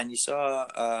 Yeah, and you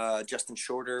saw Justin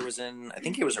Shorter was in. I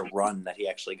think it was a run that he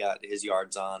actually got his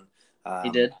yards on. He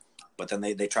did. But then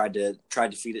they tried to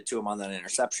feed it to him on that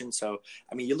interception. So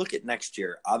I mean, you look at next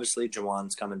year. Obviously,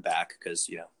 Jawan's coming back because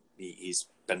he's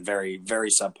been very, very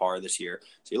subpar this year.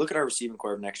 So you look at our receiving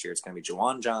core of next year. It's going to be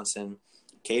Jawan Johnson,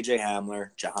 KJ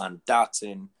Hamler, Jahan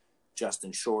Dotson,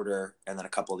 Justin Shorter, and then a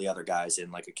couple of the other guys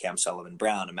in like a Cam Sullivan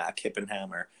Brown, a Matt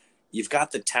Kippenhammer. You've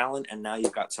got the talent, and now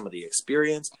you've got some of the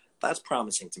experience. That's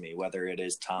promising to me, whether it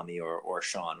is Tommy or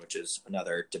Sean, which is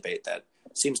another debate that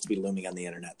seems to be looming on the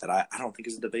internet that I don't think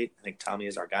is a debate. I think Tommy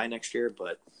is our guy next year,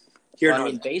 but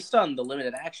based on the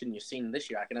limited action you've seen this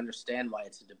year, I can understand why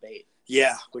it's a debate.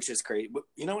 Yeah, which is great.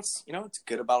 You know what's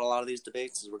good about a lot of these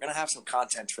debates is we're going to have some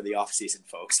content for the off season,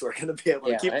 folks. We're going to be able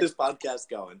to keep this podcast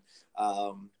going.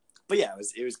 But yeah,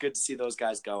 it was good to see those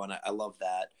guys go, and I love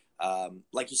that.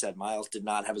 Like you said, Miles did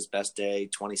not have his best day.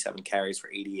 27 carries for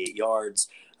 88 yards.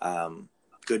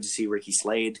 Good to see Ricky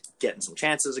Slade getting some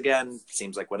chances again.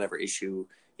 Seems like whatever issue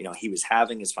he was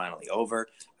having is finally over.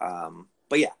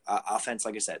 But yeah, offense,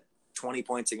 like I said, 20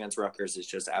 points against Rutgers is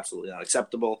just absolutely not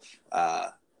acceptable.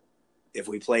 If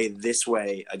we play this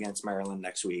way against Maryland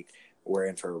next week, we're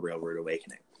in for a real rude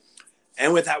awakening.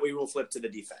 And with that, we will flip to the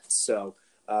defense. So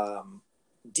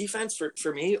defense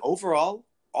for me overall,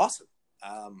 awesome.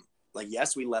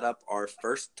 Yes, we let up our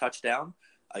first touchdown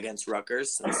against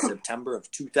Rutgers since September of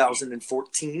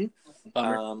 2014.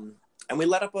 And we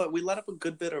let up a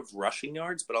good bit of rushing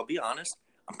yards, but I'll be honest,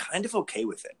 I'm kind of okay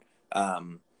with it.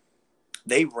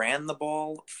 They ran the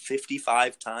ball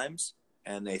 55 times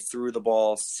and they threw the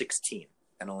ball 16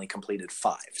 and only completed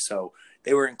 5. So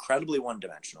they were incredibly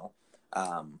one-dimensional.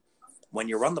 When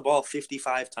you run the ball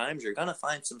 55 times, you're going to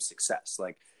find some success.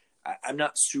 I'm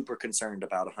not super concerned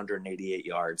about 188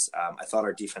 yards. I thought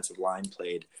our defensive line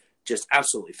played just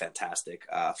absolutely fantastic.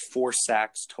 4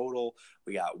 sacks total.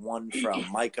 We got 1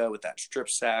 from Micah with that strip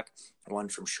sack, 1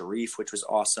 from Sharif, which was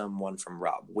awesome, 1 from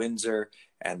Rob Windsor,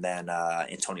 and then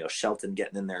Antonio Shelton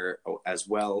getting in there as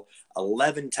well.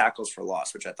 11 tackles for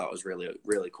loss, which I thought was really,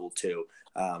 really cool too.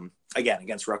 Again,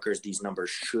 against Rutgers, these numbers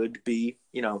should be,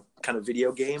 kind of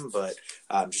video game, but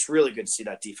just really good to see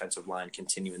that defensive line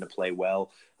continuing to play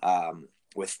well.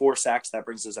 With 4 sacks, that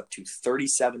brings us up to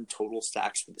 37 total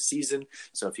sacks for the season.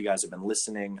 So if you guys have been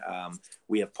listening,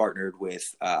 we have partnered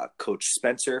with Coach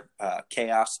Spencer,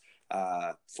 Chaos,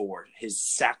 for his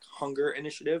Sack Hunger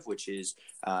initiative, which is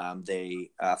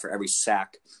for every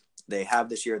sack they have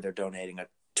this year, they're donating a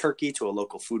turkey to a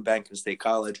local food bank in State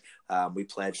College. We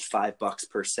pledged $5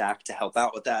 per sack to help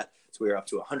out with that. So we are up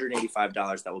to $185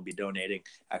 that we'll be donating.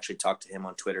 I actually talked to him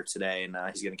on Twitter today, and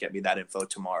he's going to get me that info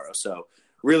tomorrow. So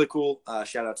really cool.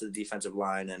 Shout out to the defensive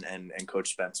line and Coach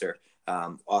Spencer.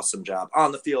 Awesome job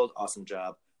on the field. Awesome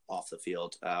job off the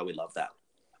field. We love that.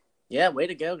 Yeah, way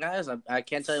to go, guys. I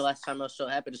can't tell you last time I was so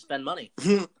happy to spend money.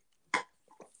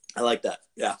 I like that.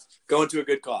 Yeah. Going to a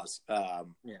good cause.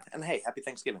 Yeah. And hey, happy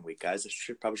Thanksgiving week, guys.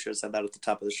 I probably should have said that at the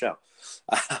top of the show.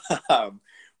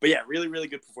 But yeah, really, really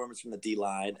good performance from the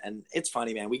D-line. And it's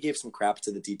funny, man. We gave some crap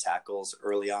to the D tackles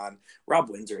early on. Rob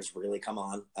Windsor has really come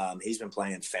on. He's been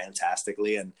playing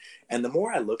fantastically. And the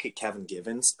more I look at Kevin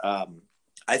Givens,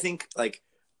 I think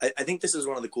this is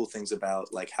one of the cool things about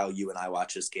how you and I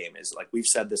watch this game is we've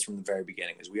said this from the very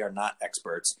beginning is we are not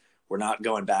experts. We're not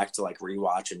going back to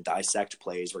rewatch and dissect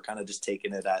plays. We're kind of just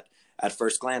taking it at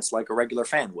first glance like a regular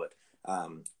fan would.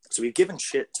 So we've given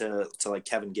shit to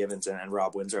Kevin Givens and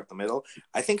Rob Windsor up the middle.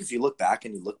 I think if you look back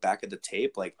at the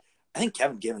tape, I think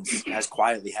Kevin Givens has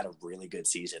quietly had a really good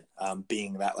season,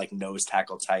 being that nose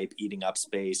tackle type, eating up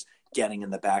space, getting in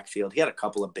the backfield. He had a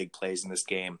couple of big plays in this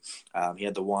game. He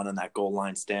had the one on that goal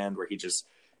line stand where he just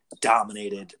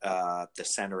dominated the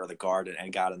center of the guard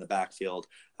and got in the backfield.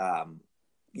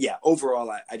 Yeah,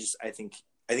 overall, I think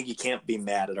you can't be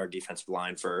mad at our defensive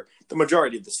line for the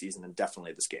majority of the season and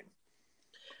definitely this game.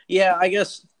 Yeah, I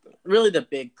guess really the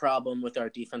big problem with our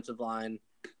defensive line,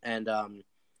 and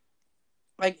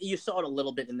like you saw it a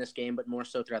little bit in this game, but more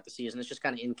so throughout the season, it's just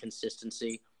kind of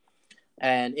inconsistency.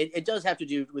 And it does have to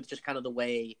do with just kind of the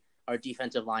way our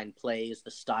defensive line plays,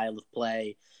 the style of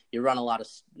play. You run a lot of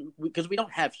because we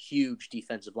don't have huge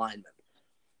defensive linemen.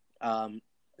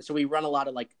 So we run a lot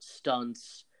of like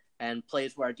stunts and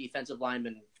plays where our defensive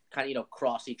linemen kind of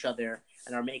cross each other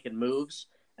and are making moves.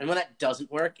 And when that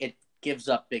doesn't work, it gives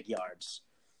up big yards.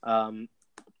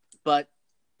 But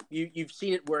you've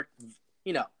seen it work.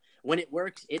 When it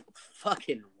works, it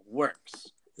fucking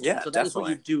works. Yeah, and so that definitely. is what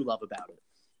you do love about it.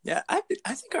 Yeah, I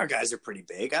think our guys are pretty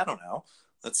big. I don't know.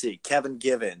 Let's see. Kevin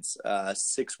Givens,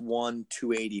 6'1",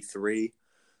 283.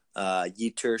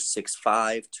 Yeter, 6'5",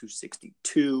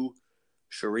 262.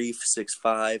 Sharif, 6'5",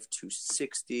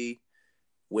 260.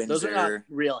 Windsor. Those are not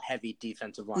real heavy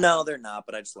defensive line. No, they're not,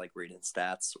 but I just like reading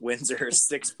stats. Windsor,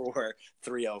 6'4",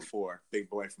 304. Big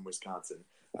boy from Wisconsin.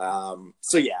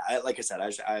 So yeah, like I said,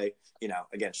 I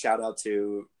again, shout out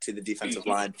to the defensive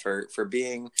line for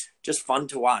being just fun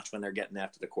to watch when they're getting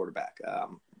after the quarterback.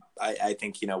 I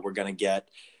think, we're going to get,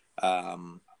 I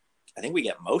think we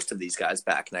get most of these guys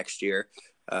back next year.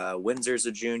 Windsor's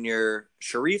a junior.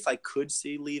 Sharif, I could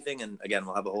see leaving. And again,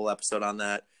 we'll have a whole episode on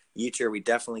that. Yeacher, we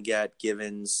definitely get.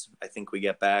 Givens, I think we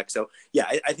get back. So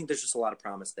yeah, I think there's just a lot of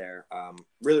promise there.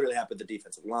 Really, really happy with the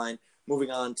defensive line.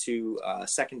 Moving on to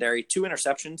secondary, 2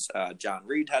 interceptions. John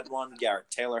Reed had 1. Garrett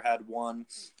Taylor had 1.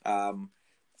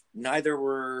 Neither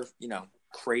were,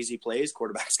 crazy plays.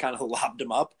 Quarterbacks kind of lobbed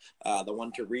him up. The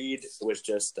one to Reed was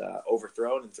just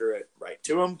overthrown and threw it right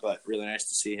to him, but really nice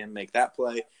to see him make that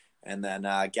play. And then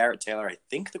Garrett Taylor, I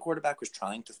think the quarterback was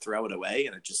trying to throw it away,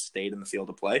 and it just stayed in the field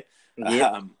of play.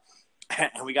 Yep.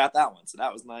 And we got that one, so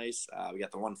that was nice. We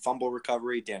got the one fumble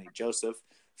recovery. Danny Joseph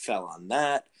fell on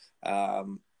that.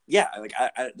 Yeah, like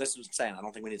this was saying, I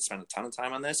don't think we need to spend a ton of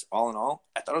time on this. All in all,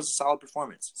 I thought it was a solid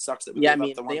performance. Sucks that we gave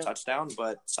up the one touchdown,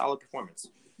 but solid performance.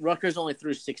 Rutgers only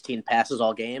threw 16 passes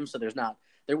all game, so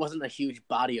there wasn't a huge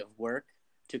body of work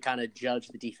to kind of judge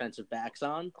the defensive backs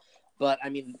on. But I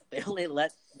mean, they only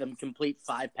let them complete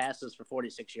 5 passes for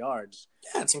 46 yards.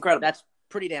 Yeah, it's incredible. That's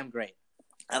pretty damn great.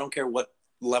 I don't care what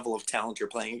level of talent you're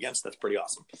playing against. That's pretty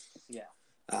awesome. Yeah.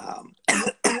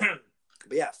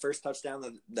 But yeah, first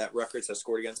touchdown that Rutgers has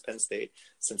scored against Penn State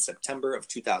since September of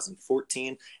 2014.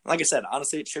 And like I said,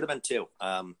 honestly, it should have been 2.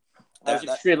 I was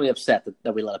extremely upset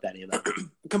that we let up any of that.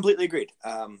 Completely agreed.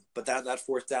 But that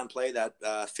fourth down play, that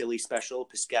Philly special,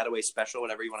 Piscataway special,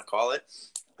 whatever you want to call it,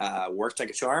 worked like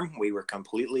a charm. We were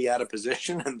completely out of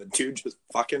position, and the dude just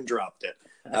fucking dropped it.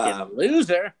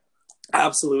 Loser.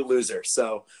 Absolute loser.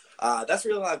 So that's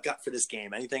really all I've got for this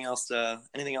game. Anything else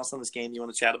on this game you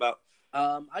want to chat about?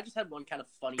 I just had one kind of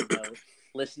funny note.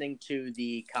 Listening to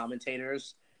the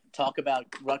commentators talk about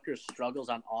Rutgers' struggles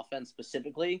on offense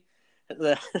specifically.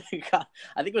 I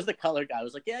think it was the color guy.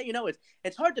 Was like, yeah,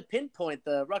 it's hard to pinpoint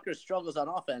the Rutgers struggles on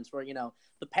offense where,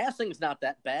 the passing's not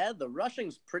that bad, the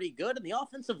rushing's pretty good, and the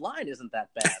offensive line isn't that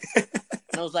bad.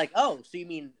 And I was like, oh, so you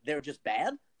mean they're just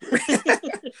bad?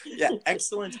 Yeah,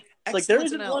 excellent like there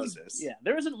isn't analysis.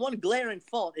 There isn't one glaring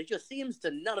fault. It just seems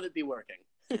to none of it be working.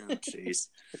 Oh, jeez.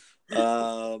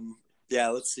 Yeah,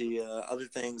 let's see. Other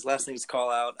things, last things to call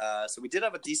out. So we did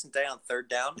have a decent day on third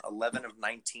down, 11 of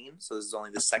 19. So this is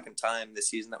only the second time this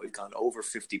season that we've gone over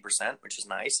 50%, which is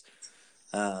nice.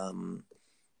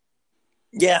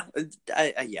 Yeah,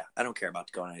 I don't care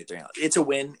about going anything else. It's a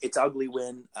win. It's an ugly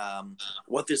win.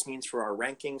 What this means for our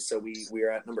rankings. So we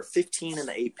are at number 15 in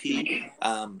the AP.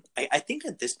 I think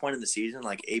at this point in the season,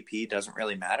 like AP doesn't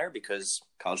really matter because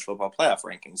college football playoff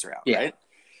rankings are out, right?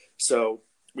 So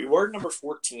we were number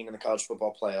 14 in the college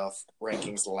football playoff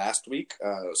rankings last week.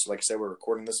 So like I said, we're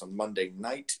recording this on Monday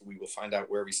night. We will find out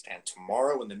where we stand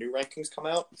tomorrow when the new rankings come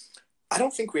out. I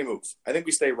don't think we move. I think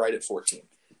we stay right at 14.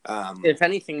 If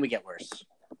anything, we get worse.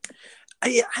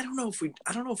 I don't know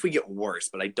if we get worse,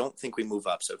 but I don't think we move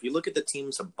up. So if you look at the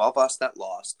teams above us that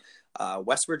lost,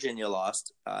 West Virginia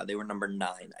lost. They were number 9.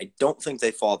 I don't think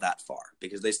they fall that far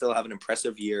because they still have an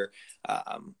impressive year.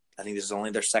 I think this is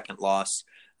only their second loss.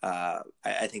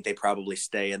 I think they probably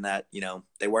stay in that,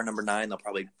 they were number 9. They'll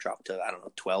probably drop to,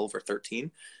 12 or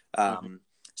 13.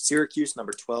 Syracuse,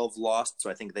 number 12, lost. So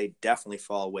I think they definitely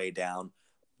fall way down.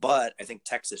 But I think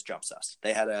Texas jumps us.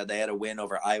 They had a win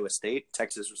over Iowa State.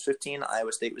 Texas was 15.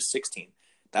 Iowa State was 16.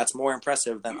 That's more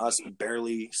impressive than us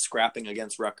barely scrapping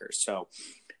against Rutgers. So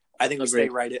I think we stay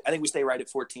right at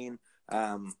 14.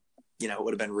 It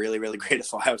would have been really, really great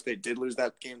if Ohio State did lose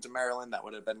that game to Maryland. That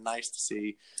would have been nice to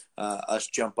see us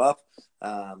jump up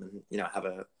and have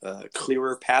a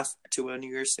clearer path to a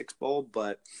New Year's Six bowl.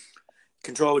 But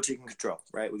control what you can control,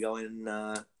 right? We go in,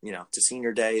 to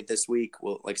senior day this week.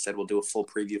 Like I said, we'll do a full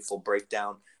preview, full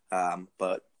breakdown.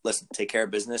 But listen, take care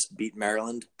of business, beat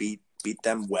Maryland, beat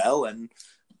them well, and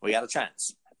we got a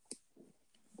chance.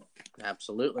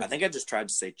 Absolutely. I think I just tried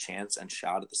to say chance and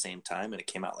shot at the same time, and it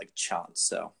came out like chance.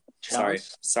 So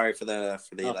chance? sorry for the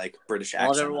like British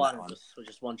accent on that one.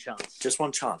 Just one chance. Just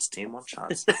one chance, team. One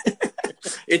chance.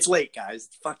 It's late, guys.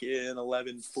 It's fucking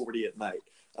 11:40 at night.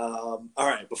 All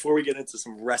right. Before we get into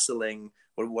some wrestling,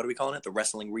 what are we calling it? The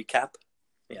wrestling recap.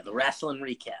 Yeah, the wrestling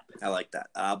recap. I like that.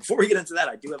 Before we get into that,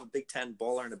 I do have a Big Ten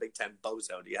baller and a Big Ten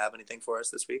bozo. Do you have anything for us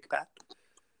this week, Pat?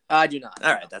 I do not.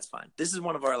 All right, that's fine. This is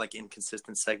one of our like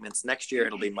inconsistent segments. Next year,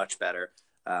 it'll be much better.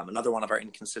 Another one of our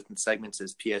inconsistent segments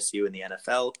is PSU in the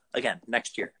NFL. Again,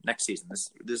 next year, next season.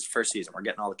 This is first season. We're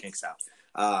getting all the kinks out.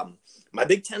 My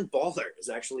Big Ten baller is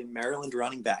actually Maryland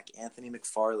running back Anthony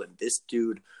McFarland. This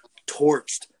dude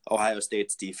torched Ohio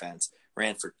State's defense.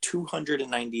 Ran for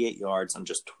 298 yards on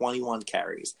just 21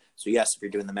 carries. So, yes, if you're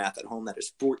doing the math at home, that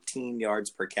is 14 yards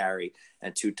per carry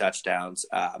and 2 touchdowns.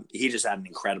 He just had an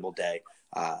incredible day.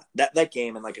 That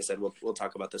game, and like I said, we'll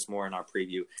talk about this more in our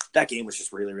preview. That game was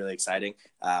just really, really exciting.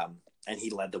 And he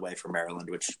led the way for Maryland,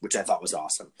 which I thought was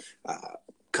awesome.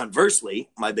 Conversely,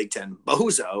 my Big Ten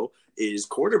bozo is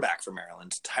quarterback for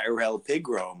Maryland, Tyrell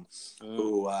Pigrome,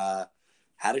 who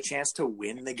had a chance to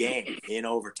win the game in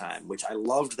overtime, which I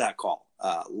loved that call.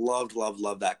 Loved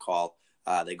that call.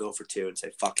 They go for 2 and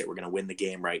say, fuck it, we're going to win the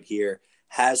game right here.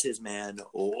 Has his man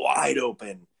wide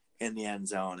open in the end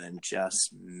zone and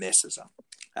just misses him.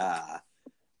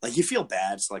 Like, you feel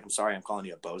bad. So, like, I'm sorry I'm calling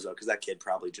you a bozo because that kid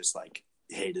probably just, like,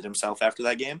 hated himself after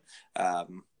that game.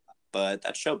 But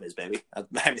that's showbiz, baby.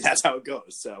 I mean, that's how it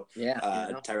goes. So, yeah,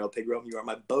 Tyrell Pigrome, you are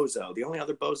my bozo. The only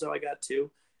other bozo I got,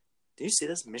 too, did you see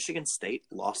this? Michigan State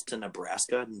lost to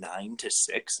Nebraska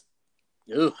 9-6.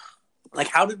 Ugh. Like,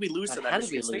 how did we lose to that? How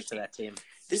did we lose to that team?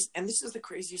 This is the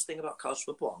craziest thing about college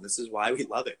football, and this is why we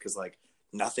love it, because like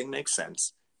nothing makes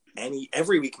sense.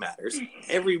 Every week matters.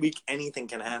 Every week anything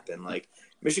can happen. Like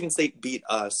Michigan State beat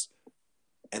us,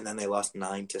 and then they lost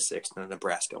 9-6 to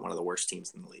Nebraska, one of the worst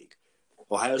teams in the league.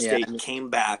 Ohio State came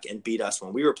back and beat us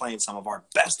when we were playing some of our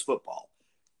best football,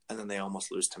 and then they almost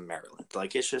lose to Maryland.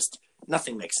 Like, it's just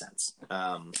nothing makes sense.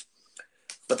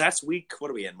 But that's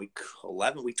what are we in? Week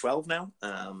 11, week 12 now?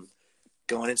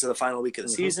 Going into the final week of the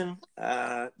season.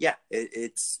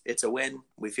 It's a win.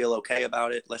 We feel okay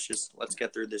about it. Let's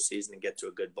get through this season and get to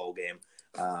a good bowl game.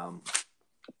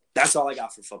 That's all I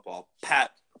got for football.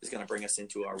 Pat is going to bring us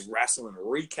into our wrestling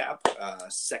recap,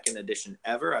 second edition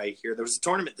ever. I hear there was a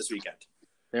tournament this weekend.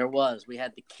 There was. We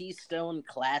had the Keystone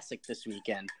Classic this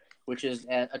weekend, which is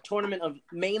a tournament of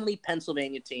mainly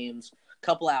Pennsylvania teams, a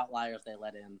couple outliers they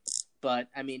let in. But,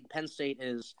 I mean, Penn State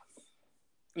is,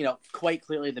 quite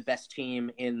clearly the best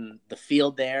team in the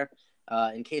field there.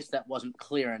 In case that wasn't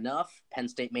clear enough, Penn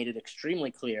State made it extremely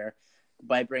clear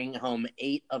by bringing home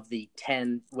 8 of the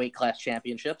 10 weight class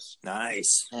championships.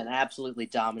 Nice. And absolutely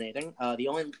dominating. The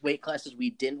only weight classes we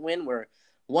didn't win were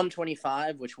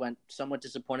 125, which went somewhat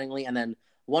disappointingly, and then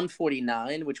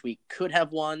 149, which we could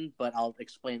have won, but I'll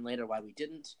explain later why we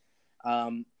didn't.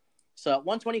 So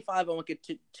 125, I won't get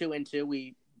too into.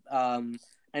 We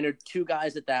entered 2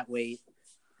 guys at that weight.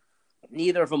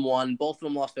 Neither of them won. Both of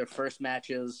them lost their first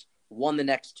matches, won the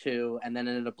next 2, and then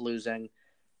ended up losing.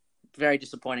 Very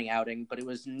disappointing outing, but it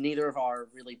was neither of our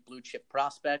really blue chip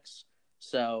prospects,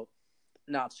 so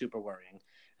not super worrying.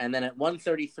 And then at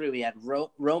 133, we had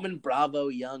Roman Bravo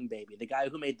Young, baby, the guy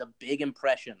who made the big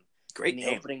impression in the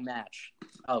opening match.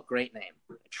 Oh, great name.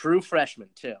 True freshman,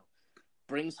 too.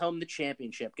 Brings home the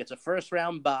championship, gets a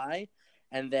first-round bye,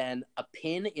 and then a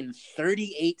pin in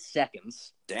 38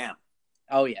 seconds. Damn.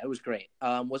 Oh, yeah, it was great.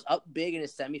 Was up big in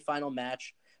his semifinal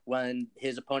match when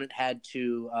his opponent had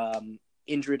to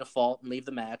injury default and leave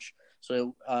the match.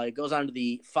 So it goes on to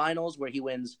the finals where he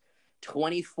wins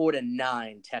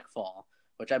 24-9 tech fall,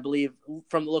 which I believe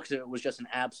from the looks of it was just an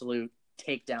absolute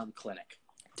takedown clinic.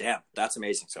 Damn, that's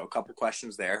amazing. So a couple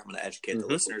questions there. I'm going to educate the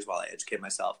listeners while I educate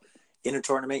myself. In a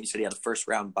tournament, you said you had a first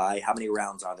round bye. How many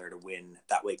rounds are there to win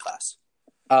that weight class?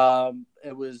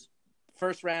 It was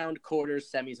first round,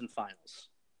 quarters, semis, and finals.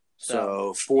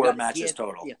 So 4 matches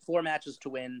total. Yeah, 4 matches to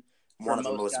win. One of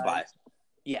them was a bye.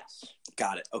 Yes.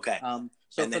 Got it. Okay.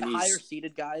 So and for the higher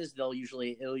seeded guys, it'll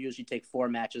usually take 4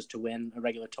 matches to win a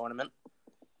regular tournament.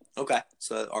 Okay.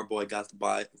 So our boy got the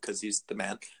bye because he's the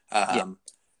man.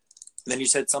 Then you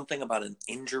said something about an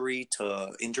injury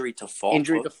to fault.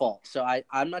 Injury to fault. So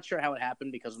I'm not sure how it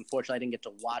happened because unfortunately I didn't get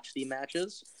to watch the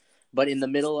matches. But in the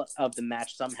middle of the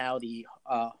match, somehow the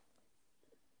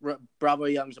Bravo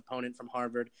Young's opponent from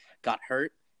Harvard got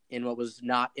hurt in what was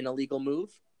not an illegal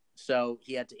move. So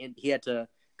he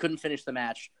couldn't finish the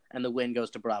match, and the win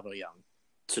goes to Bravo Young.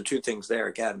 So 2 things there.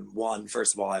 Again, one,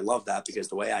 first of all, I love that because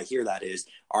the way I hear that is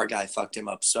our guy fucked him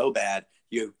up so bad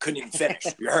you couldn't even finish.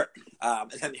 You're hurt.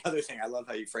 And then the other thing, I love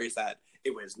how you phrase that.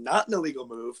 It was not an illegal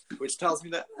move, which tells me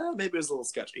that maybe it was a little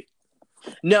sketchy.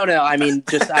 No. I mean,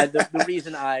 just the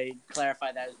reason I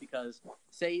clarify that is because,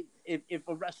 say, if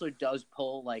a wrestler does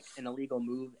pull like an illegal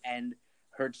move and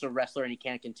hurts the wrestler and he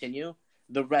can't continue,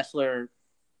 the wrestler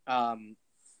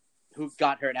who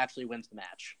got hurt actually wins the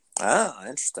match. Ah,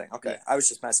 interesting. Okay. Yeah. I was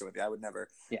just messing with you. I would never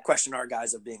question our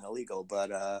guys of being illegal,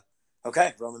 but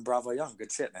okay. Roman Bravo Young.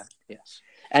 Good shit, man. Yes.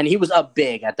 And he was up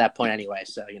big at that point anyway,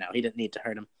 so, he didn't need to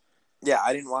hurt him. Yeah,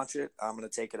 I didn't watch it. I'm going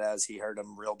to take it as he hurt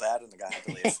him real bad and the guy had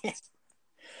to leave.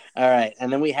 All right.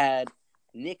 And then we had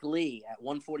Nick Lee at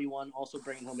 141, also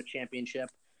bringing home a championship.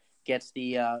 Gets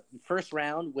the first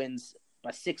round, wins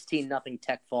by 16-0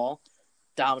 tech fall.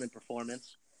 Dominant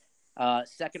performance.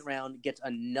 Second round, gets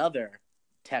another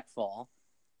tech fall,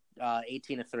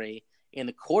 18-3. In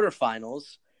the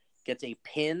quarterfinals, gets a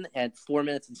pin at 4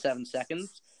 minutes and 7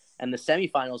 seconds. And the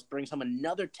semifinals brings home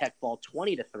another tech fall,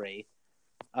 20-3.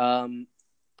 And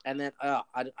then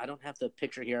I don't have the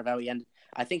picture here of how he ended.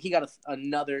 I think he got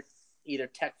another either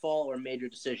tech fall or major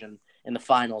decision in the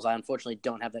finals. I unfortunately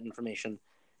don't have that information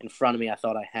in front of me. I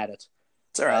thought I had it.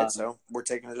 It's all right. So we're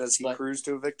taking it as he cruised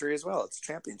to a victory as well. It's a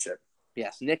championship.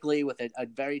 Yes, Nick Lee with a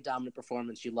very dominant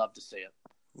performance. You love to see it.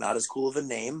 Not as cool of a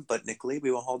name, but Nick Lee,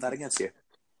 we won't hold that against you.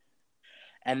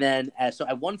 And then, so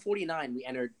at 149, we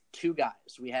entered 2 guys.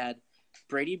 We had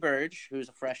Brady Burge, who's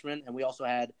a freshman, and we also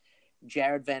had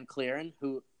Jared Van Clearen,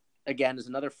 who, again, is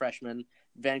another freshman.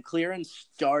 Van Clearen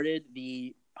started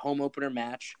the home opener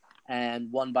match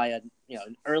and won by an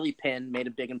early pin, made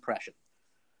a big impression.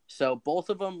 So both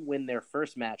of them win their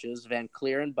first matches. Van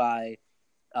Clearen by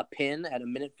a pin at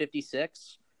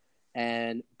 1:56,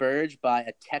 and Burge by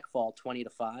a tech fall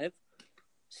 20-5.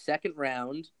 Second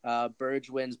round, Burge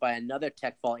wins by another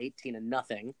tech fall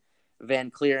 18-0.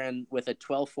 Van Clearen with a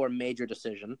 12-4 major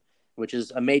decision, which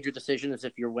is a major decision is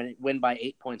if you win by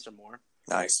 8 points or more.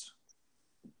 Nice.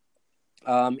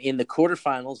 In the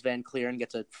quarterfinals, Van Clearen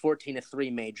gets a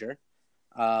 14-3 major,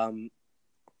 and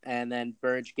then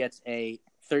Burge gets a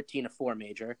 13-4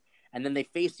 major, and then they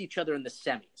faced each other in the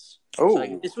semis. Oh,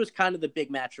 so this was kind of the big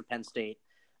match for Penn State.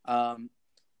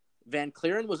 Van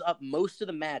Clearen was up most of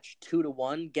the match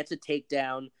 2-1, gets a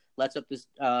takedown, lets up this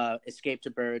escape to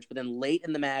Burge, but then late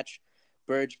in the match,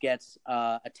 Burge gets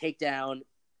a takedown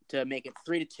to make it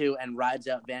 3-2 and rides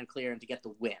out Van Clearen to get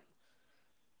the win.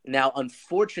 Now,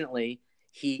 unfortunately,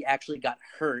 he actually got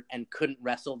hurt and couldn't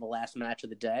wrestle the last match of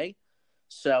the day,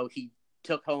 so he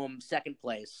took home second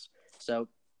place. So,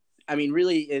 I mean,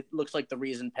 really, it looks like the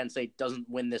reason Penn State doesn't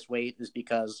win this weight is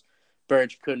because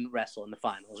Burge couldn't wrestle in the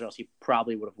finals, or else he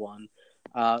probably would have won.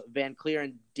 Van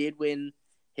Clearen did win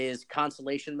his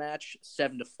consolation match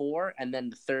 7-4, and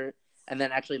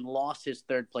then actually lost his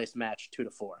third place match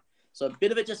 2-4. So a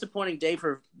bit of a disappointing day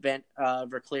for Van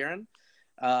Clearen.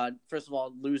 First of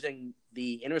all, losing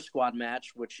the inter squad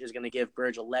match, which is going to give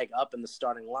Burge a leg up in the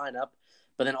starting lineup,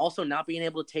 but then also not being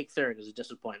able to take third is a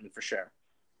disappointment for sure.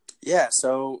 Yeah.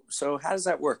 So how does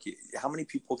that work? How many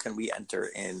people can we enter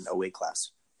in a weight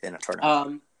class in a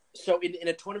tournament? So in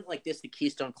a tournament like this, the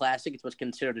Keystone Classic, it's what's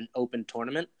considered an open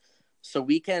tournament. So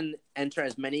we can enter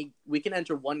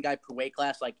one guy per weight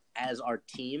class, like as our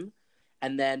team,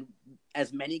 and then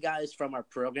as many guys from our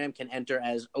program can enter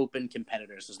as open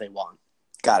competitors as they want.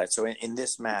 Got it. So in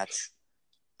this match,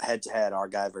 head-to-head, our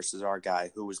guy versus our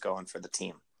guy, who was going for the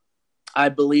team? I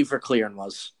believe Clearen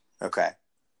was. Okay.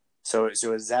 So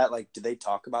is that, like, did they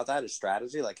talk about that as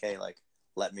strategy? Like, hey, like,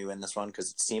 let me win this one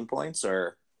because it's team points,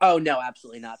 or? Oh, no,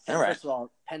 absolutely not. All right. First of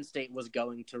all, Penn State was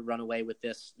going to run away with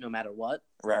this no matter what.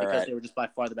 Right. They were just by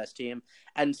far the best team.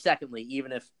 And secondly,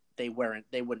 even if they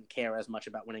wouldn't care as much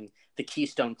about winning the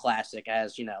Keystone Classic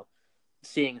as,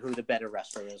 seeing who the better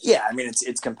wrestler is. Yeah, I mean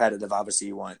it's competitive. Obviously,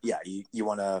 you want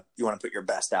to put your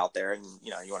best out there, and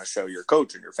you want to show your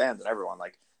coach and your fans and everyone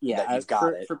that you've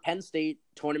got it. For Penn State,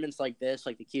 tournaments like this,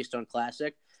 like the Keystone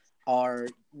Classic, are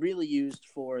really used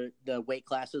for the weight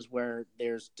classes where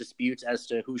there's disputes as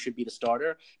to who should be the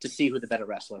starter to see who the better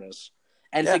wrestler is,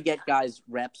 and to get guys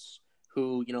reps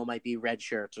who might be red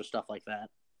shirts or stuff like that.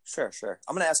 Sure.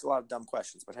 I'm going to ask a lot of dumb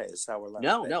questions, but hey, this is how we're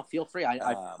learning. No, feel free.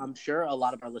 I'm sure a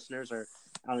lot of our listeners are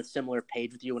on a similar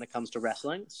page with you when it comes to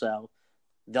wrestling, so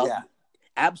they'll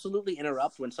absolutely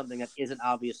interrupt when something that isn't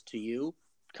obvious to you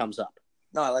comes up.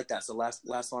 No, I like that. So last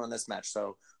one on this match.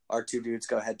 So our two dudes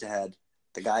go head-to-head.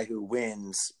 The guy who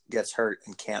wins gets hurt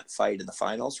and can't fight in the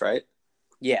finals, right?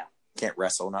 Yeah. Can't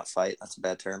wrestle, not fight. That's a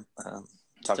bad term.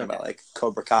 Talking okay. about like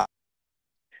Cobra Kai.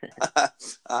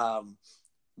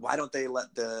 Why don't they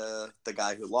let the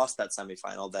guy who lost that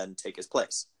semifinal then take his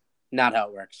place? Not how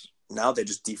it works. No, they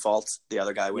just default. The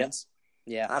other guy Yep. wins.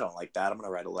 Yeah. I don't like that. I'm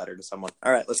gonna write a letter to someone.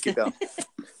 All right, let's keep going.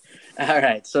 All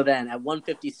right. So then at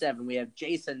 157, we have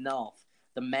Jason Nolf,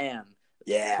 the man.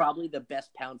 Yeah. Probably the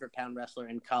best pound-for-pound wrestler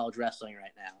in college wrestling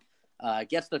right now.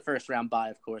 Gets the first round bye,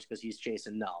 of course, because he's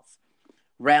Jason Nolf.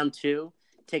 Round 2,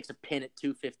 takes a pin at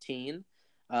 215.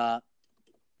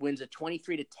 Wins a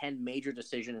 23-10 major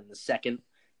decision in the second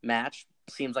match.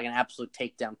 Seems like an absolute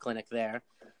takedown clinic there.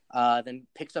 Then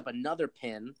picks up another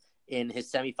pin in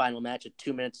his semifinal match at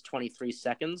 2 minutes, 23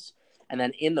 seconds. And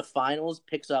then in the finals,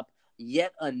 picks up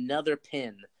yet another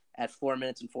pin at 4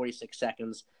 minutes and 46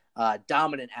 seconds.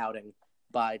 Dominant outing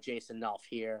by Jason Nolf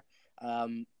here.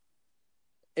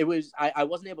 It was I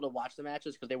wasn't able to watch the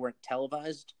matches because they weren't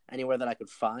televised anywhere that I could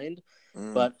find.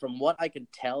 But from what I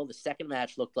could tell, the second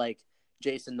match looked like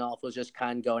Jason Nolf was just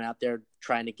kind of going out there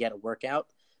trying to get a workout.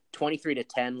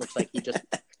 23-10 looks like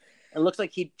it looks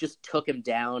like he just took him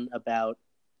down about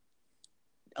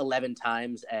 11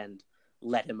 times and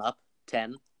let him up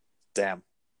 10. Damn.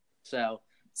 So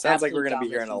sounds like we're going to be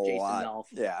hearing a lot. Nolf.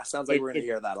 Yeah, sounds like we're going to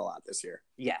hear that a lot this year.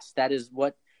 Yes, that is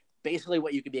basically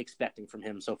what you could be expecting from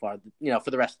him so far,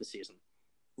 for the rest of the season.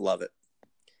 Love it.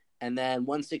 And then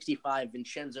 165,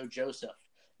 Vincenzo Joseph,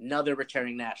 another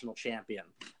returning national champion,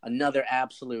 another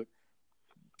absolute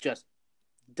just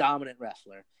dominant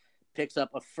wrestler, picks up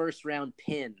a first round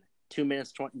pin, 2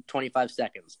 minutes, 25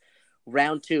 seconds.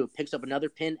 Round 2, picks up another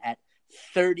pin at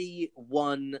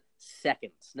 31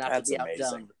 seconds. Not That's to be amazing.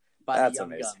 outdone by the Young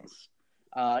Guns.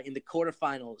 In the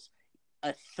quarterfinals,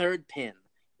 a third pin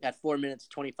at 4 minutes,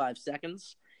 25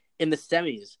 seconds. In the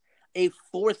semis, a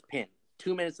fourth pin,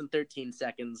 2 minutes and 13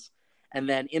 seconds. And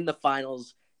then in the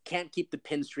finals, can't keep the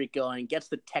pin streak going, gets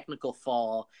the technical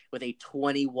fall with a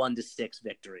 21-6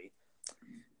 victory.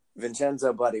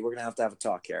 Vincenzo, buddy, we're going to have a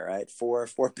talk here, right? Four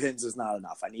pins is not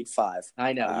enough. I need 5.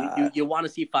 I know. You want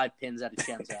to see 5 pins out of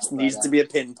Vincenzo. It needs to be a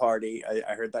pin party.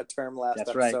 I heard that term last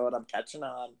episode. Right. I'm catching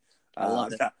on. I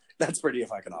love it. That's pretty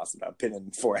fucking awesome.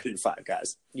 Pinning 4 out of 5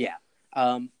 guys. Yeah.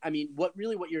 What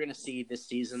you're going to see this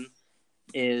season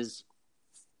is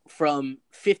from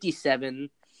 57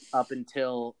 up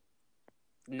until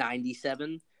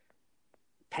 97,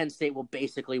 Penn State will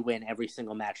basically win every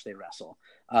single match they wrestle,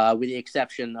 with the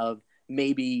exception of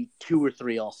maybe 2 or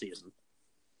 3 all season.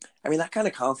 I mean, that kind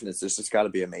of confidence has just got to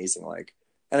be amazing. Like,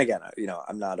 and again,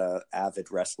 I'm not a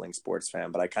avid wrestling sports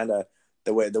fan, but I kind of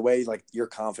the way like your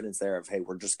confidence there of, hey,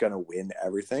 we're just gonna win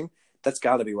everything. That's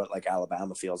got to be what like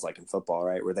Alabama feels like in football,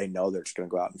 right? Where they know they're just gonna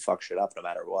go out and fuck shit up no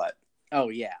matter what. Oh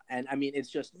yeah, and I mean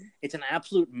it's an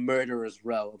absolute murderer's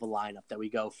row of a lineup that we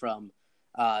go from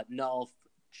Nolf,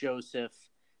 Joseph,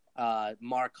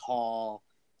 Mark Hall,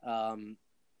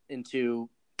 into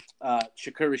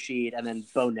Shakur Rashid, and then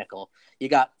Bo Nickel. You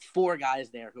got 4 guys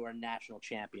there who are national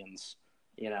champions.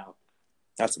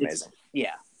 That's amazing.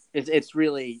 It's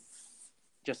really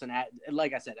just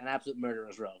like I said, an absolute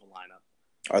murderer's row of a lineup.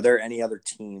 Are there any other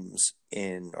teams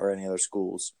or any other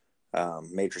schools,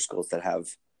 major schools that have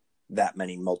that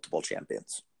many multiple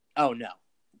champions? Oh no.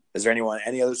 Is there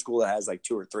any other school that has like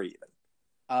 2 or 3 even?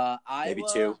 Maybe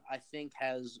Iowa, 2. I think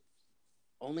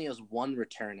only has 1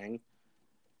 returning.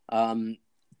 I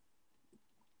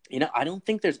don't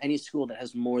think there's any school that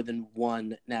has more than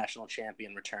 1 national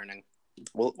champion returning.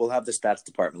 We'll have the stats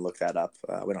department look that up.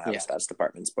 We don't have a stats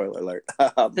department. Spoiler alert.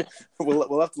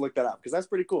 We'll have to look that up because that's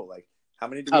pretty cool. Like, how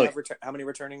many do we have? How many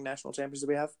returning national champions do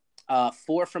we have?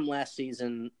 4 from last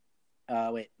season.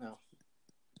 3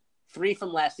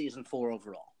 from last season, 4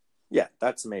 overall. Yeah,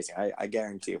 that's amazing. I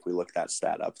guarantee if we look that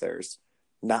stat up, there's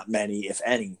not many, if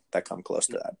any, that come close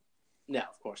to that. No,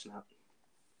 of course not.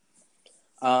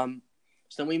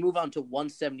 So we move on to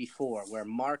 174, where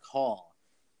Mark Hall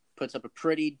puts up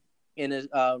in his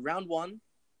round 1,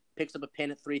 picks up a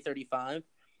pin at 335.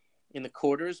 In the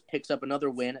quarters, picks up another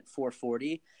win at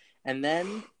 440. And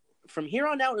then from here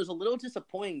on out, it was a little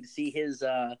disappointing to see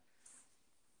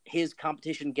his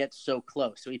competition get so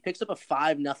close. So he picks up a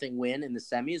 5-0 win in the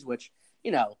semis, which,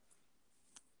 it's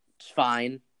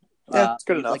fine. Yeah, it's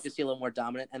good enough. I'd like to see a little more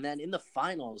dominant. And then in the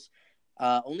finals,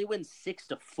 only wins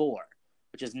 6-4,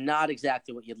 which is not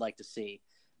exactly what you'd like to see.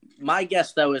 My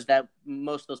guess, though, is that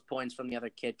most of those points from the other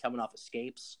kid coming off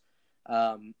escapes.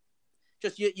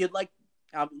 You'd like,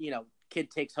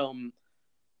 kid takes home,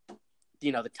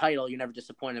 the title. You're never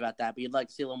disappointed about that, but you'd like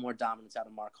to see a little more dominance out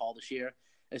of Mark Hall this year,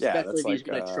 especially if he's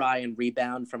going to try and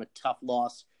rebound from a tough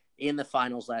loss in the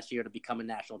finals last year to become a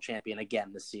national champion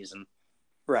again this season.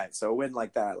 Right. So a win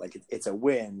like that, like it's a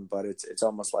win, but it's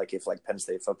almost like if like Penn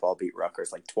State football beat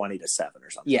Rutgers like 20-7 or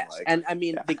something. Yes, Like, and I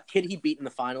mean the kid he beat in the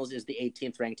finals is the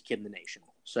 18th ranked kid in the nation.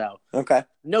 So okay,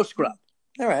 no scrub.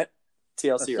 all right.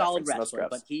 TLC A solid reference, wrestler, no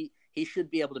but he should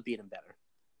be able to beat him better.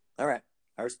 All right,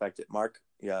 I respect it, Mark.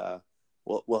 Yeah,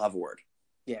 we'll have a word.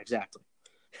 Yeah, exactly.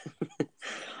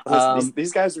 Listen,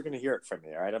 these guys are going to hear it from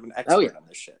me. All right, I'm an expert on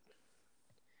this shit.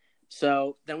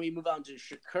 So then we move on to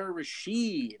Shakur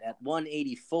Rashid at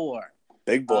 184.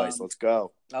 Big boys, let's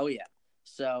go. Oh, yeah.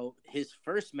 So his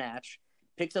first match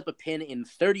picks up a pin in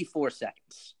 34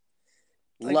 seconds.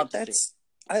 Love to see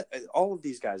it. All of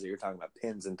these guys that you're talking about,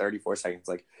 pins in 34 seconds.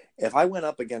 Like, if I went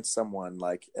up against someone,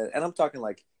 like, and I'm talking,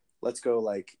 like, let's go,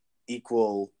 like,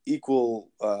 equal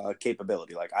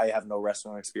capability. Like, I have no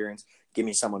wrestling experience. Give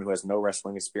me someone who has no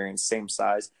wrestling experience, same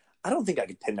size. I don't think I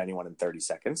could pin anyone in 30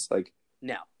 seconds. Like,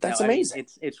 no, that's amazing. I mean,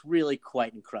 it's really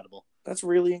quite incredible. That's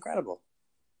really incredible.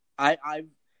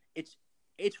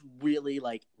 It's really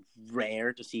like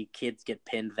rare to see kids get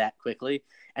pinned that quickly,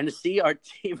 and to see our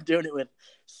team doing it with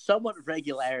somewhat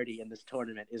regularity in this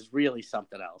tournament is really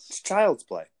something else. It's child's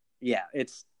play. Yeah,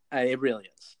 it really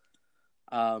is.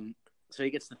 So he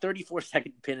gets the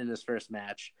 34-second pin in his first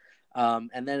match,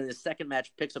 and then in his second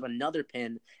match picks up another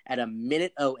pin at a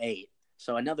minute 08.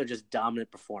 So another just dominant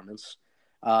performance.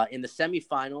 In the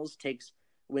semifinals,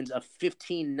 wins a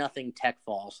 15-0 tech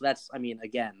fall. So that's, I mean,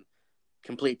 again,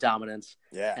 complete dominance.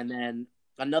 Yeah. And then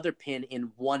another pin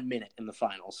in 1 minute in the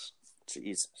finals.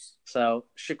 Jesus. So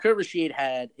Shakur Rashid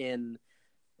had in,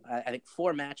 I think,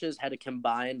 4 matches, had a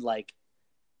combined, like,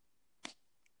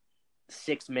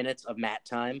 6 minutes of mat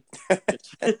time.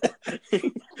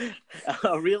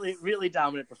 A really, really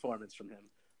dominant performance from him.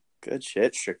 Good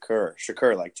shit, Shakur.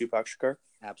 Shakur, like Tupac Shakur?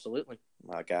 Absolutely.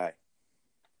 My guy.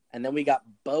 And then we got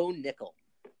Bo Nickel.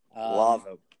 Love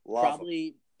him.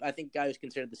 Probably, I think, guy who's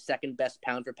considered the second best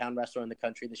pound-for-pound wrestler in the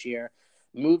country this year.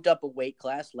 Moved up a weight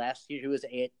class. Last year he was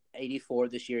at 84.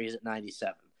 This year he's at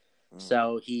 97.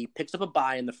 So he picks up a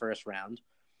bye in the first round.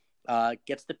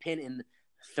 Gets the pin in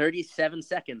 37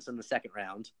 seconds in the second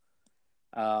round.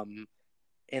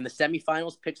 In the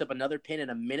semifinals, picks up another pin in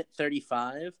a minute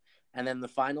 35. And then the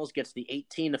finals gets the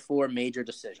 18-4 major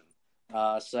decision.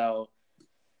 So,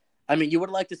 I mean, you would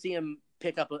like to see him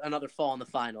pick up another fall in the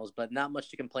finals, but not much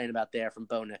to complain about there from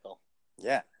Bo Nickel.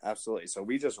 Yeah, absolutely. So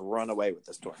we just run away with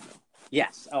this tournament.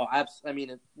 Yes. Oh, I mean,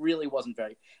 it really wasn't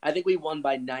very. I think we won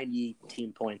by 90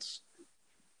 team points.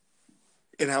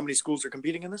 And how many schools are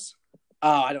competing in this?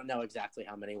 Oh, I don't know exactly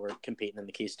how many were competing in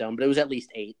the Keystone, but it was at least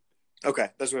 8. Okay,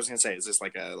 that's what I was gonna say. Is this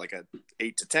like a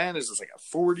 8 to 10? Is this like a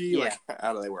 40? Yeah. Like,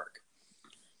 how do they work?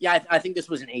 Yeah, I think this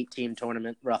was an 8-team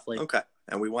tournament, roughly. Okay,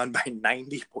 and we won by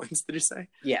 90 points. Did you say?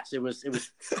 Yes, it was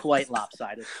quite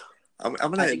lopsided. I'm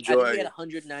gonna enjoy. I think we had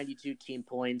 192 team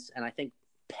points, and I think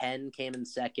Penn came in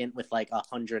second with like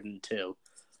 102.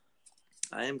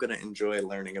 I am gonna enjoy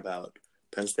learning about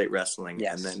Penn State wrestling,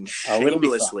 yes. And then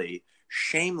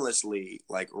shamelessly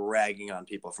like ragging on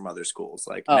people from other schools.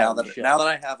 Like now that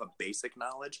I have a basic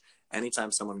knowledge,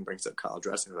 anytime someone brings up college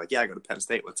wrestling, they're like, "Yeah, I go to Penn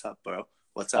State. What's up, bro?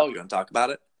 What's up? You want to talk about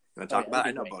it? You want to talk about it?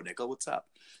 I know Bo Nickel. What's up?"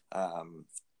 And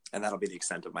that'll be the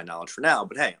extent of my knowledge for now.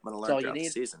 But hey, I'm going to learn throughout the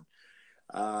season.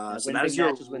 So that is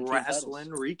your wrestling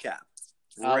recap.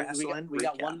 We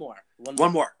got one more.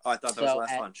 One more. Oh, I thought that was the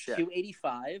last one. Shit.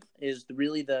 285 is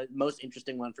really the most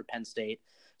interesting one for Penn State.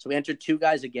 So we entered 2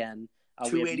 guys again.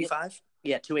 285?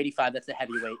 Yeah, 285. That's the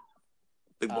heavyweight.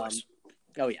 Big boys.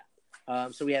 Oh, yeah.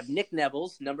 So we have Nick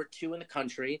Nevels, number 2 in the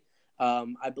country.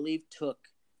 I believe took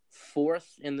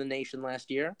 4th in the nation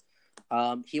last year.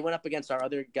 He went up against our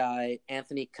other guy,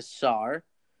 Anthony Kassar,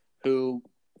 who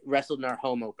wrestled in our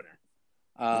home opener.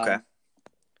 Okay.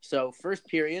 So first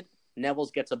period,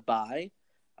 Nevels gets a bye,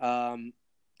 and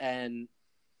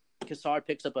Kassar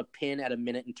picks up a pin at a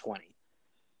minute and 20.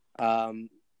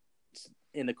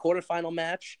 In the quarterfinal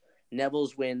match,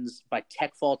 Nevels wins by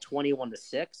tech fall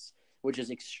 21-6, which is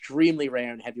extremely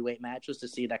rare in heavyweight matches to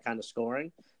see that kind of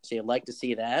scoring. So you'd like to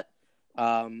see that.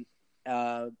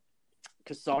 Kassar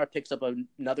picks up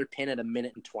another pin at a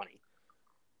minute and 20.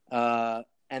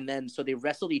 And then, so they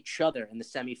wrestled each other in the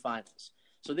semifinals.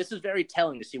 So this is very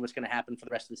telling to see what's going to happen for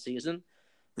the rest of the season.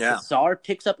 Yeah. Kassar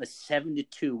picks up a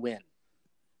 7-2 win.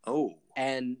 Oh.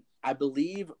 And I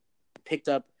believe picked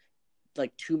up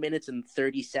like 2 minutes and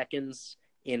 30 seconds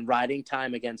in riding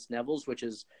time against Nevels, which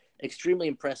is extremely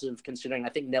impressive considering I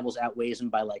think Nevels outweighs him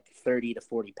by like 30 to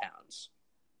 40 pounds.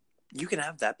 You can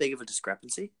have that big of a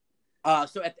discrepancy?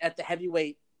 So at the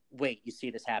heavyweight weight, you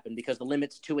see this happen because the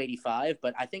limit's 285,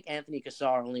 but I think Anthony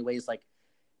Kassar only weighs like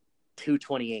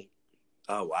 228.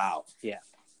 Oh, wow. Yeah.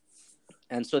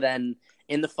 And so then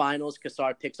In the finals,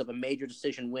 Cassar picks up a major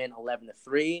decision win,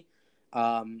 11-3.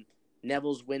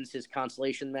 Neville's wins his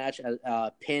consolation match,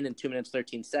 pin in 2 minutes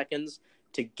 13 seconds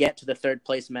to get to the third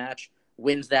place match.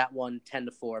 Wins that one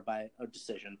 10-4 by a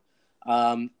decision.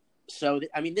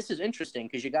 This is interesting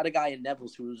because you got a guy in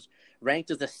Neville's who's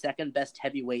ranked as the second best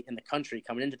heavyweight in the country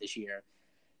coming into this year,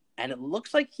 and it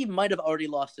looks like he might have already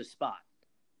lost his spot.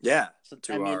 Yeah. So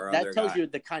that tells you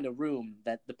the kind of room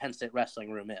that the Penn State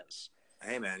wrestling room is.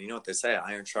 Hey, man, you know what they say,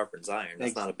 iron sharpens iron.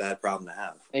 That's not a bad problem to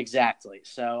have. Exactly.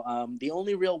 So the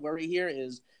only real worry here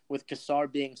is with Cassar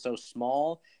being so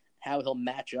small, how he'll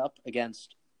match up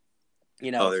against,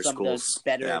 some of those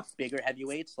better, bigger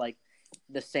heavyweights like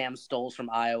the Sam Stolls from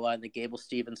Iowa and the Gable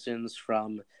Stevensons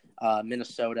from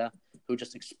Minnesota, who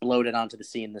just exploded onto the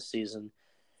scene this season.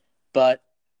 But,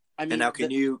 I mean... And now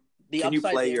can you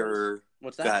play your...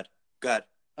 What's that? Go ahead.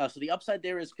 So the upside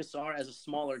there is Cassar, as a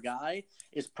smaller guy,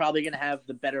 is probably going to have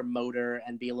the better motor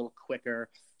and be a little quicker.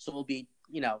 So we'll be,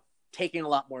 taking a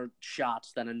lot more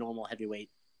shots than a normal heavyweight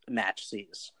match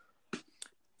sees.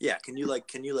 Yeah, can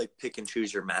you pick and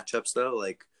choose your matchups though?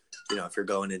 Like, if you're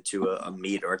going into a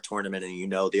meet or a tournament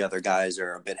and the other guys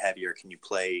are a bit heavier, can you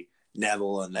play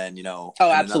Neville and then in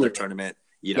another tournament,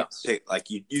 yes. pick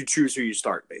you choose who you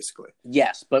start basically.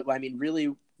 Yes, but I mean,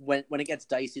 really, when it gets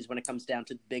dicey is when it comes down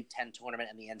to the Big Ten tournament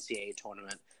and the NCAA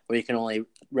tournament, where you can only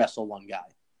wrestle one guy.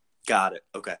 Got it.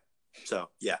 Okay. So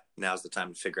yeah, now's the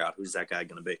time to figure out who's that guy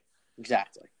going to be.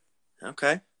 Exactly.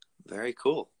 Okay. Very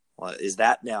cool. Well, is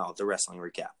that now the wrestling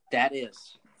recap? That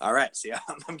is. All right. See,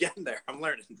 I'm getting there. I'm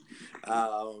learning.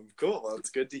 Cool. Well, it's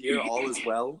good to hear all is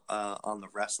well on the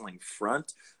wrestling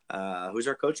front. Who's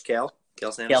our coach? Cale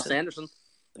Sanderson. Cale Sanderson,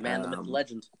 the man, the myth, the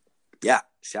legend. Yeah.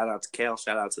 Shout out to Cale.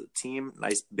 Shout out to the team.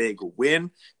 Nice big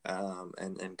win.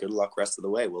 And good luck rest of the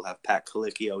way. We'll have Pat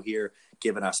Colicchio here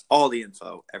giving us all the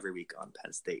info every week on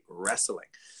Penn State wrestling.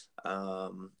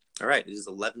 All right, it is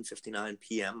 11:59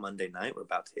 p.m. Monday night. We're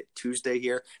about to hit Tuesday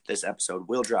here. This episode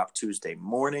will drop Tuesday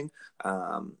morning.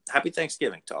 Happy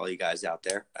Thanksgiving to all you guys out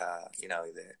there.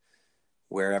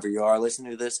 Wherever you are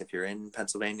listening to this, if you're in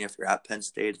Pennsylvania, if you're at Penn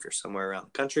State, if you're somewhere around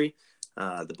the country,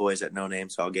 the boys at No Name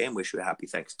Saw Game wish you a happy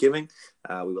Thanksgiving.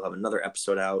 We will have another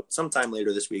episode out sometime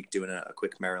later this week doing a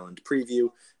quick Maryland preview.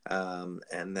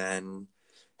 And then...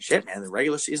 Shit, man, the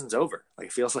regular season's over.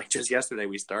 It feels like just yesterday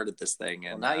we started this thing.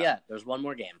 And not yet. There's one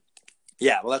more game.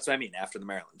 Yeah, well, that's what I mean. After the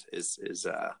Maryland is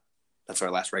that's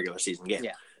our last regular season game.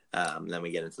 Yeah. Then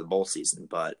we get into the bowl season.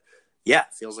 But yeah,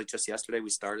 it feels like just yesterday we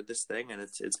started this thing, and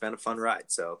it's been a fun ride.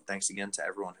 So thanks again to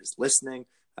everyone who's listening.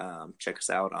 Check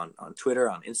us out on Twitter,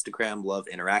 on Instagram. Love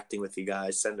interacting with you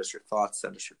guys. Send us your thoughts.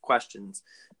 Send us your questions.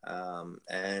 Yeah,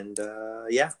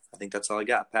 I think that's all I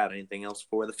got. Pat, anything else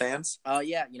for the fans?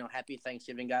 Yeah, happy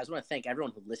Thanksgiving, guys. I want to thank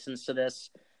everyone who listens to this.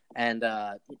 And,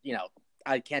 I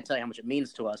can't tell you how much it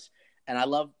means to us. And I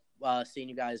love seeing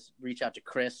you guys reach out to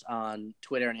Chris on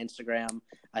Twitter and Instagram.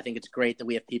 I think it's great that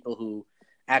we have people who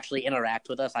actually interact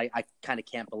with us. I kind of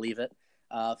can't believe it.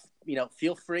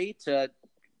 Feel free to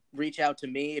reach out to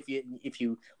me if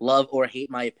you love or hate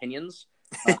my opinions.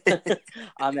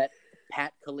 I'm at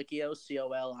Pat Colicchio,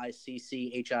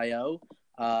 Colicchio,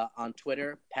 on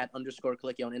Twitter,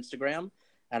 Pat_Colicchio on Instagram.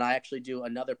 And I actually do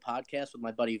another podcast with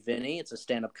my buddy Vinny. It's a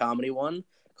stand-up comedy one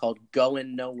called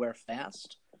Goin' Nowhere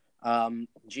Fast.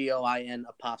 GOIN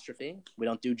apostrophe. We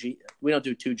don't do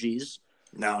two G's.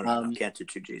 No, can't do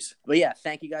two G's. But yeah,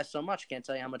 thank you guys so much. Can't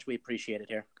tell you how much we appreciate it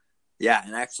here. Yeah,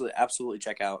 and actually, absolutely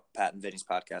check out Pat and Vinny's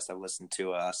podcast. I've listened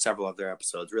to several of their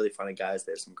episodes. Really funny guys.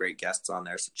 There's some great guests on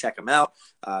there, so check them out.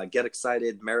 Get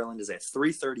excited. Maryland is a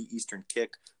 3:30 Eastern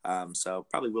kick, so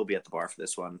probably will be at the bar for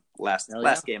this one. Last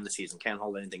game of the season. Can't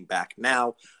hold anything back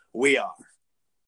now. We are